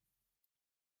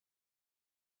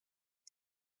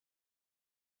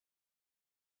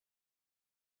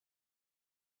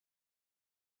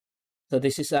 So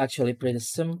this is actually pretty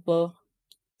simple,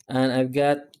 and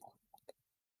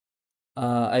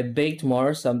I baked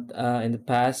more some in the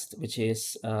past, which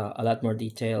is a lot more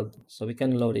detailed. So we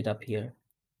can load it up here,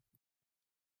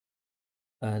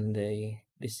 and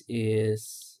this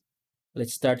is,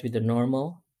 let's start with the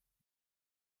normal.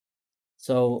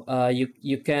 So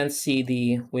you can't see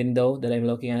the window that I'm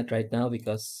looking at right now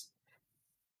because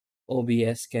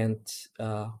OBS can't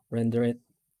render it.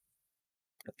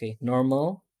 Okay,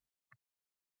 normal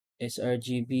is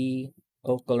RGB.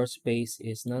 O color space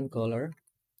is non-color.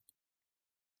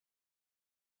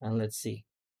 And let's see.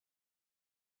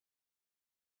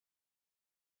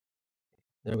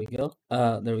 There we go.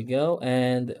 There we go.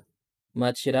 And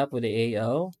match it up with the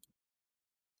AO.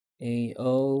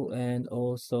 AO and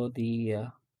also the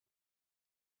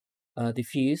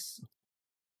diffuse.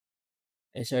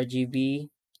 sRGB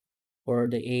for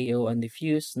the AO and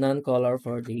diffuse. Non-color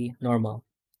for the normal.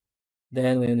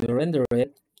 Then when we render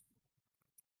it,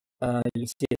 you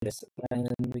see this. And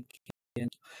we can,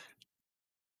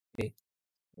 okay,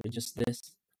 adjust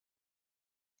this.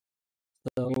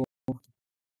 So,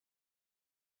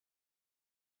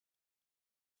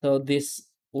 so this,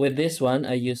 with this one,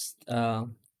 I used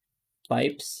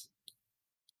pipes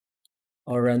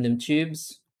or random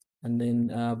tubes and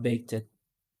then baked it.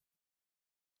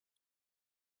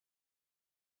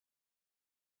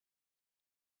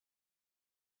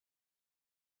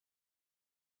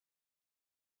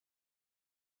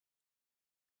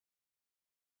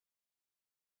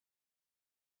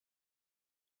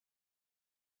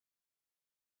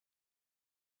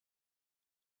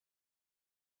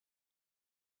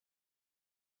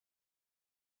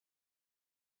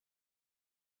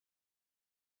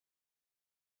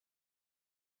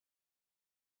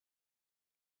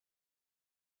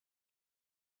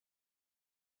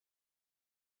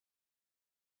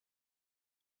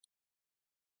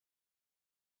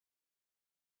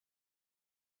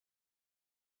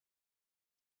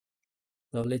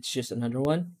 So let's choose another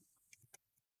one.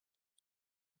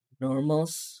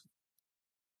 Normals.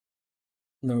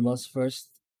 Normals first.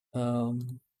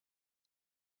 Um,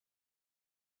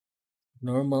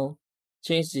 Normal.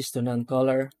 Change this to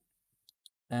non-color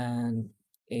and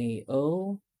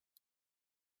AO,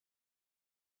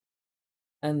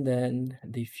 and then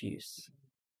diffuse.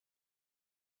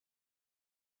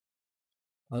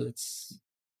 Well, let's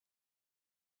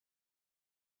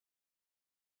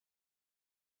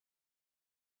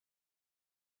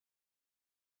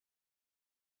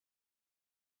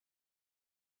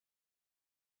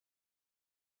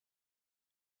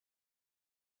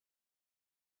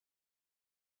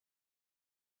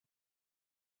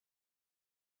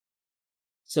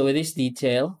so with this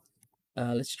detail,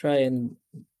 let's try and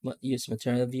use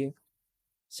maternal view.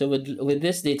 So with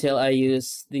this detail, I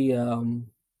use the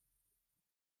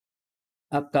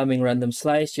upcoming random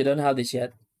slice. You don't have this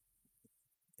yet.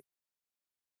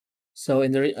 So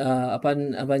in the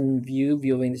upon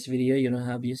viewing this video, you don't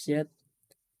have this yet.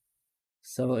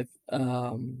 So if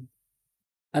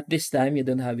at this time you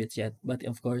don't have it yet, but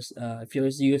of course,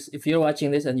 if you're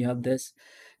watching this and you have this,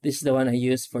 this is the one I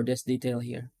use for this detail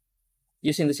here,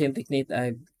 using the same technique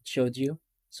I showed you.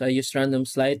 So I used random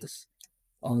slides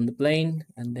on the plane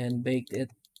and then baked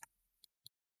it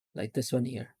like this one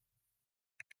here.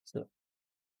 So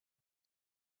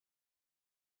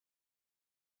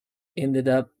ended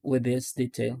up with this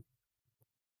detail.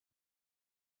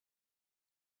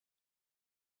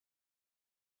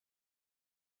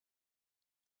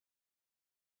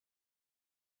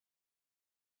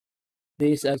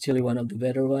 This is actually one of the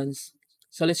better ones.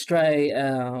 So let's try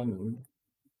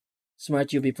Smart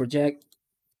UV Project.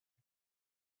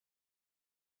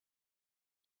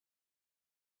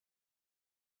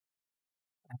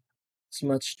 It's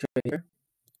much straighter.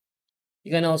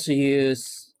 You can also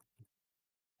use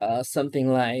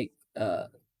something like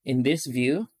in this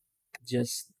view,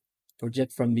 just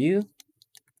project from view.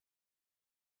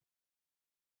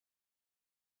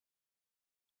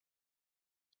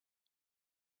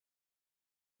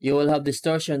 You will have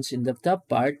distortions in the top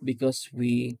part because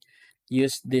we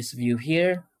used this view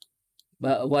here.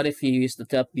 But what if you use the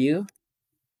top view,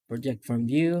 project from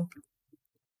view?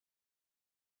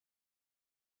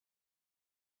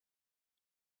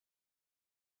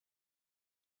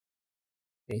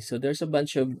 Okay, so there's a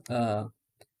bunch of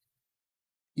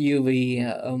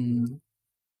UV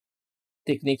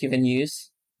technique you can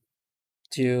use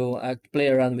to play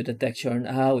around with the texture and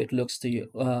how it looks to you,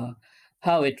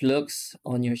 how it looks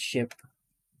on your ship.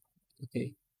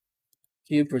 Okay,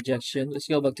 cube projection. Let's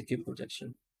go back to cube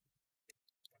projection.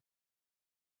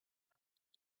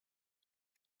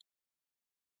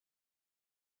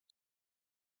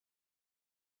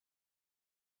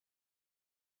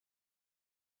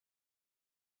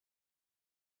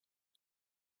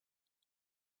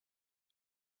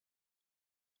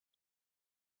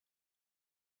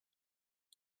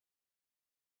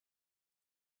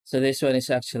 So this one is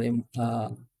actually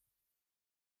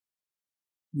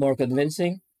more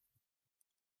convincing.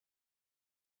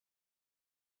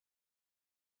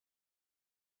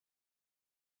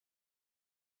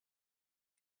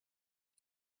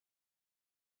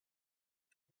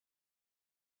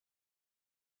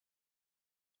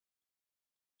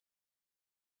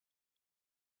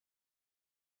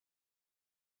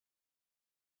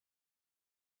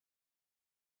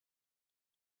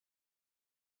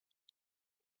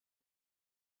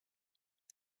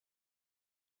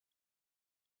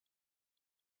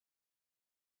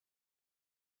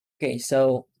 Okay,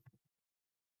 so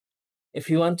if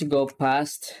you want to go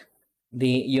past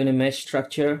the unimesh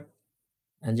structure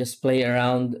and just play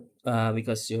around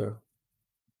because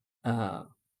uh,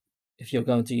 if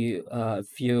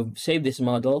you save this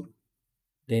model,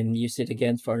 then use it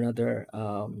again for another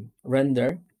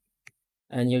render,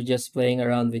 and you're just playing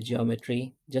around with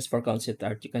geometry just for concept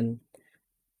art, you can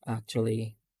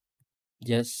actually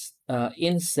just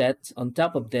inset on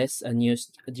top of this and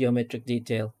use a geometric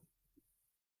detail.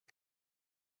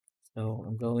 So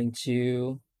I'm going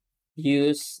to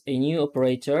use a new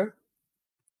operator.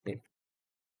 Okay,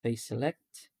 face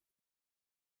select,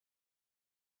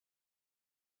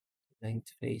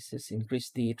 length faces, increase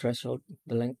the threshold,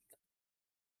 the length,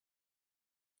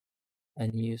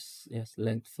 and use yes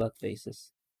length flat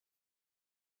faces.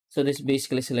 So this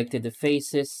basically selected the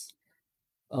faces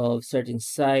of certain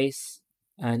size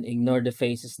and ignore the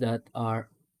faces that are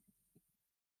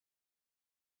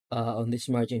on this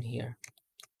margin here.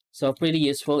 So pretty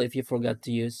useful if you forgot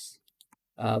to use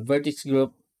vertex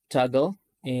group toggle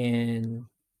in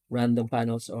random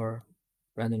panels or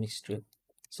random extrude.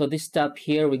 So this top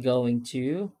here, we're going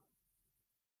to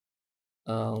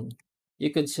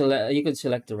You could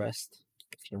select the rest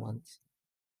if you want.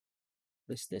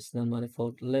 This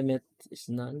non-manifold limit is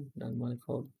none,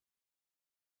 non-manifold.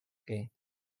 Okay.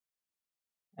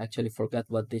 Actually forgot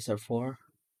what these are for.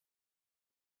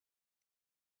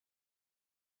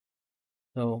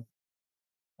 So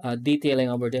detailing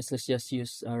over this, let's just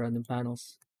use random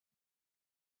panels.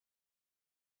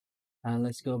 And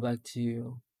let's go back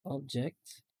to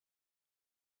object.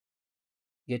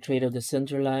 Get rid of the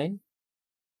center line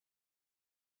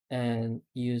and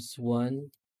use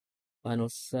one panel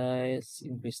size,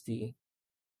 increase the,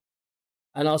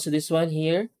 and also this one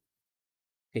here.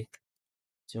 Okay,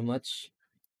 too much.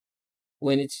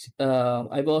 When it's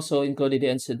I've also included the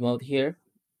inset mode here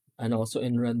and also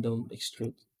in random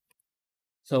extrude.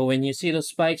 So when you see those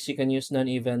spikes, you can use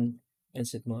non-even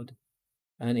inset mode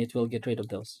and it will get rid of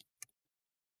those.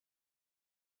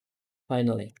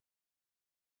 Finally,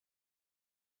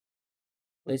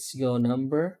 let's go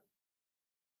number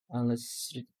and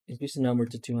let's increase the number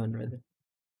to 200.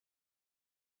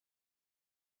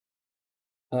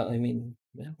 I mean,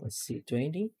 yeah, let's see,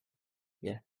 20,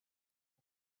 yeah,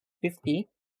 50,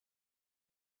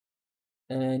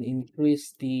 and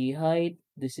increase the height.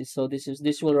 This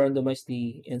will randomize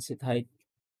the inset height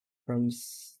from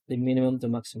the minimum to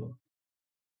maximum.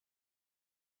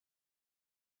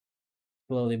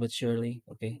 Slowly but surely.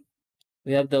 Okay.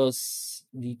 We have those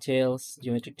details,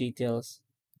 geometric details,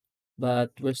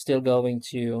 but we're still going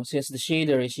to, since the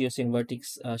shader is using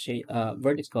vertex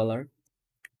color,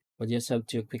 we'll just have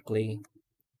to quickly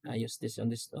use this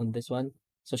one.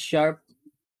 So sharp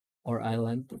or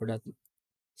island for that.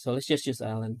 So let's just use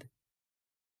island.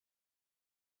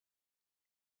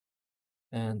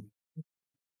 And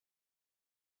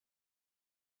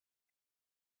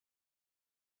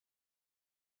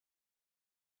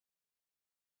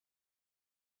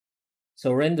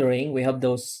so rendering, we have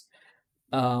those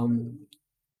um,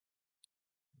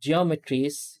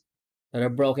 geometries that are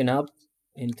broken up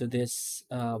into this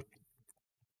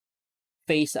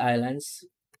face islands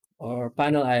or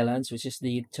panel islands, which is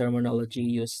the terminology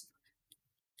used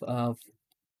uh,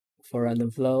 for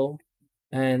random flow.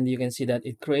 And you can see that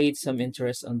it creates some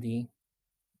interest on the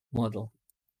model.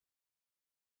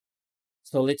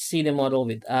 So let's see the model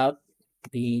without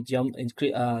the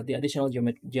additional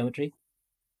geometry,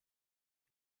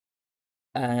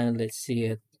 and let's see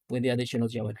it with the additional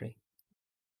geometry.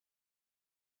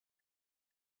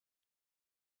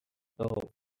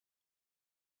 So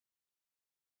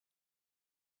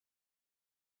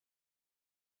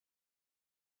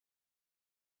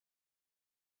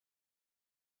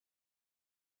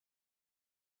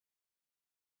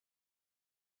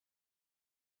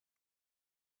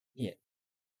yeah,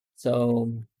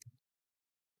 so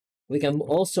we can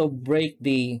also break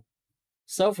the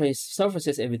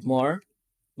surfaces a bit more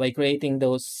by creating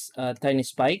those tiny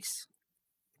spikes,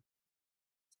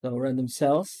 so random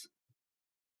cells,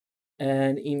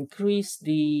 and increase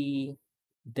the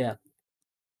depth.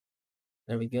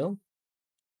 There we go.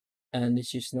 And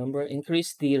this is number.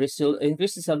 Increase the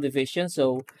subdivision.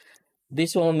 So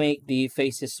this will make the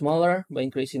faces smaller by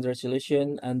increasing the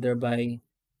resolution and thereby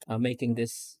making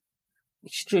this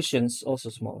extrusions also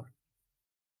smaller.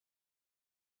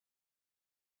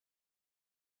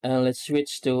 And let's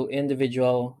switch to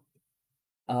individual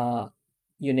uh,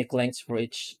 unique lengths for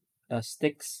each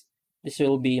sticks. This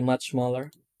will be much smaller,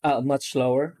 much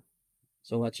slower.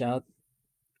 So watch out.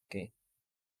 Okay.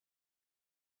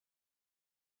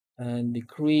 And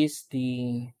decrease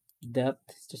the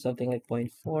depth to something like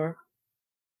 0.4.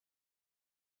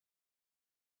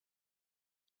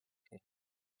 Okay.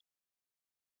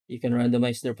 You can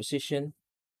randomize their position,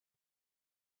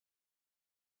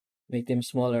 make them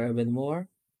smaller even more,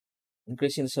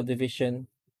 increasing the subdivision.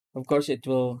 Of course, it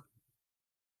will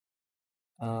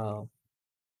uh,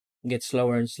 get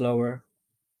slower and slower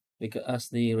because as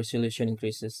the resolution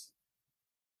increases.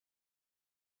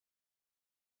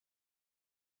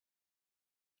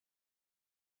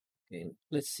 Okay,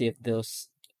 let's see if those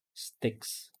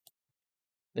sticks.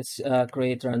 Let's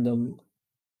create random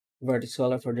vertex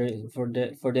color for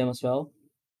them as well,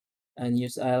 and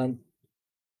use island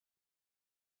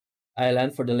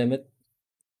for the limit,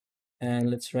 and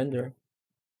let's render.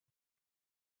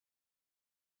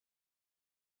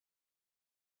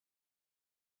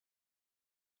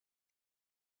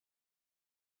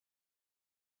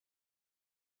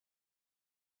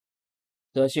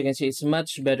 So as you can see, it's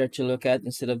much better to look at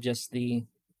instead of just the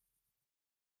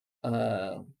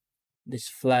uh this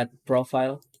flat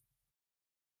profile.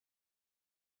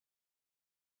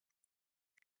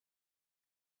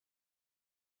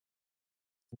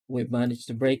 We've managed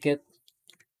to break it.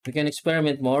 We can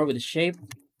experiment more with the shape.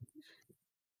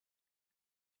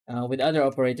 With other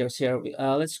operators here,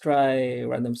 let's try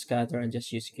random scatter and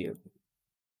just use cube.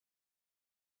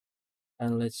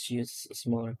 And let's use a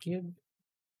smaller cube.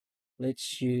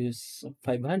 Let's use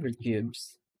 500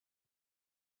 cubes.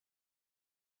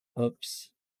 Oops.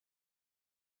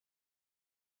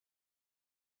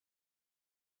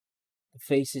 The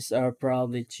faces are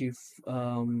probably too,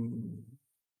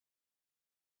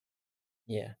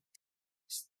 yeah,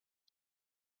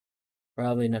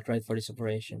 probably not right for this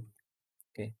operation.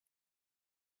 Okay.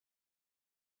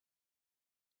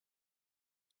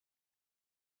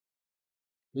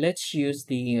 Let's use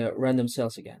the random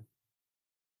cells again.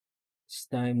 This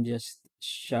time just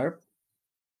sharp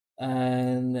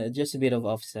and just a bit of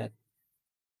offset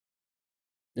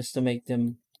just to make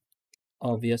them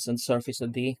obvious on surface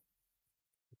of the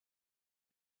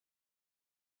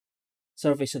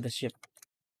ship.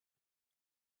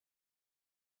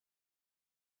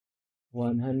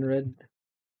 100,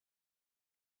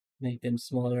 make them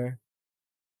smaller.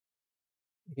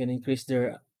 You can increase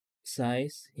their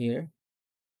size here.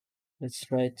 Let's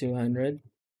try 200.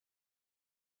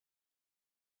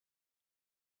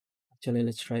 Actually,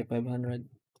 let's try 500.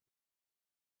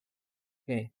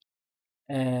 Okay.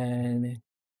 And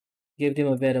give them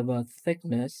a bit of a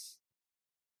thickness.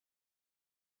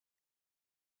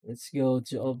 Let's go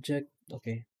to object.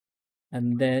 Okay.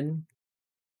 And then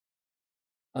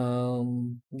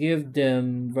give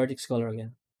them vertex color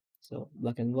again. So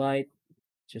black and white,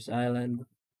 choose island,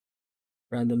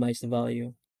 randomize the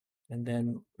value, and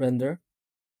then render.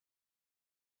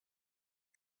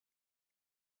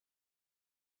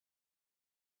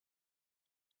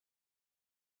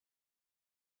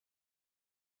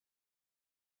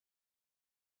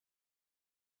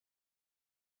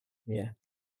 Yeah.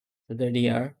 So there they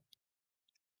are.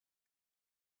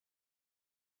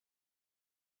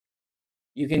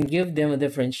 You can give them a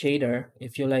different shader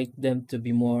if you like them to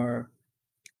be more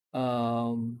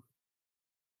um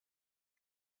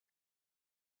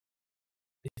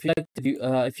if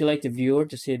you like the viewer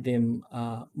to see them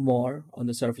more on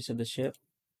the surface of the ship.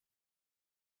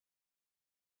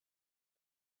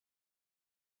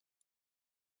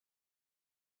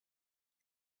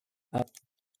 Uh,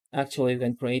 Actually,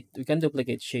 we can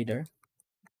duplicate shader.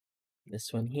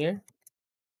 This one here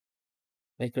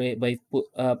by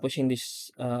pushing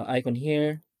this icon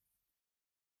here,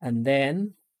 and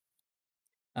then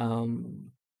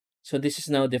um, so this is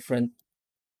now different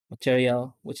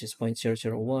material, which is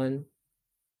 0.001,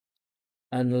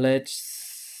 and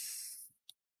let's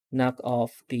knock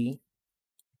off the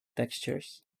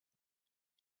textures.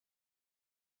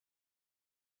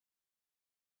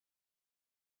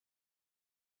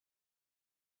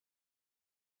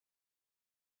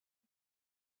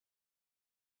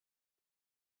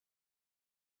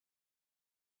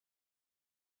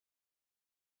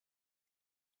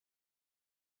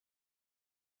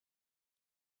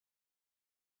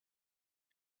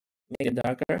 Make it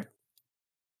darker.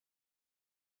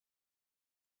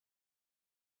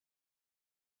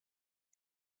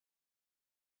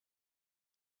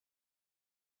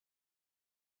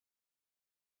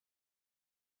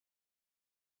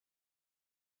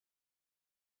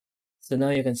 So now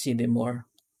you can see them more.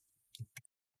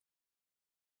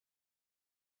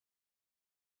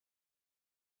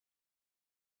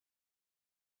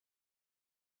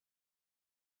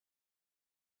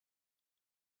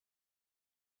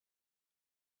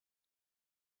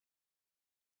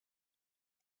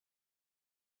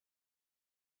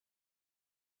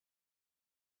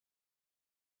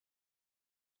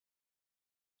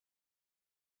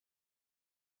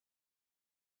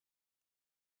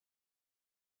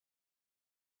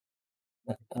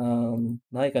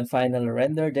 Now you can finally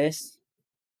render this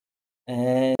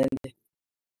and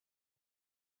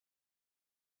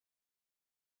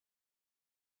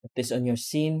put this on your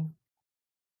scene.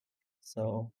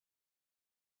 So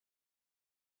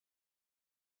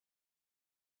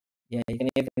yeah, you can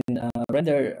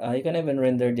even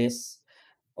render this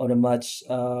on a much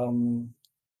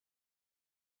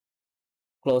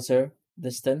closer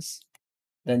distance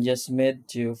than just mid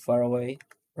to far away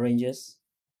ranges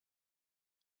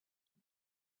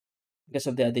because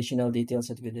of the additional details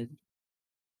that we did.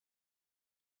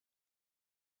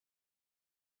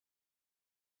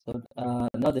 So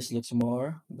now this looks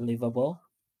more believable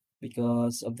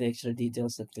because of the extra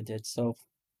details that we did. So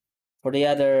for the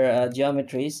other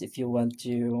geometries, if you want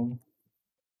to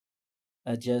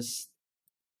just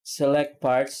select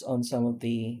parts on some of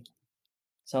the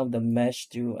mesh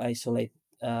to isolate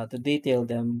to detail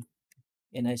them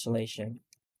in isolation.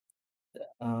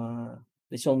 Uh,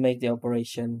 this will make the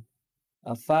operation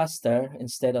faster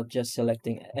instead of just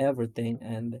selecting everything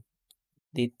and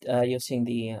using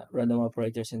the random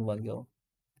operators in one go.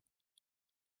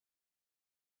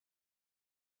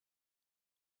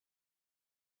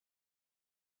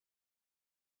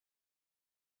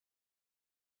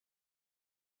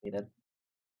 Okay, that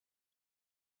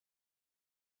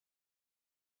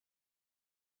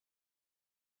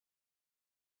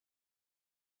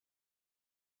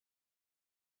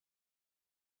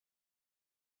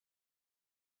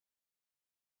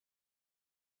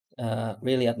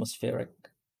really atmospheric.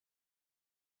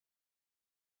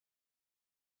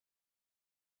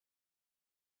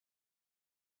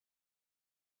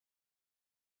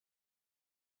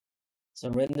 So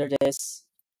render this,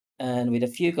 and with a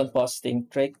few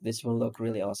compositing trick, this will look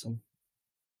really awesome.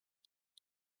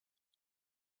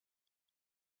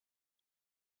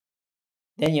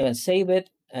 Then you can save it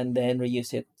and then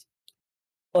reuse it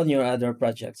on your other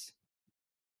projects.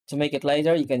 To make it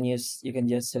lighter, you can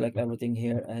just select everything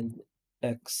here and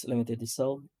X limited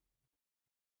dissolve.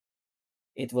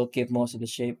 It will keep most of the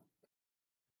shape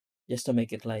just to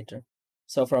make it lighter.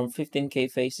 So from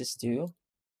 15K faces to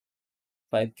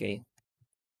 5K.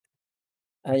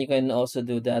 And you can also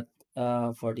do that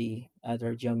for the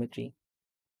other geometry.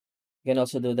 You can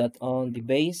also do that on the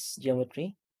base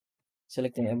geometry,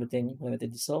 selecting everything,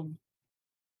 limited dissolve.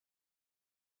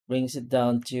 Brings it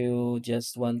down to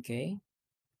just 1K.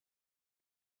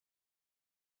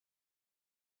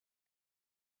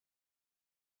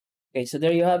 Okay, so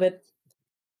there you have it.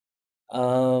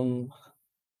 Um,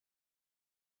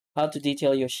 how to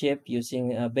detail your ship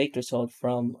using a baked result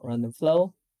from Random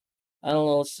Flow. And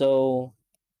also,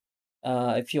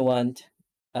 if you want,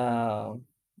 uh,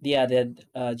 the added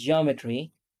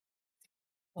geometry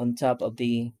on top of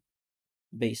the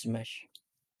base mesh.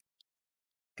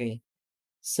 Okay,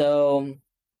 so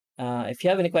if you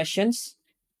have any questions,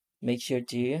 make sure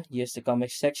to use the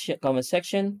comment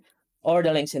section or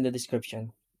the links in the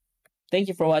description. Thank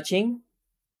you for watching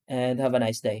and have a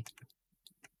nice day.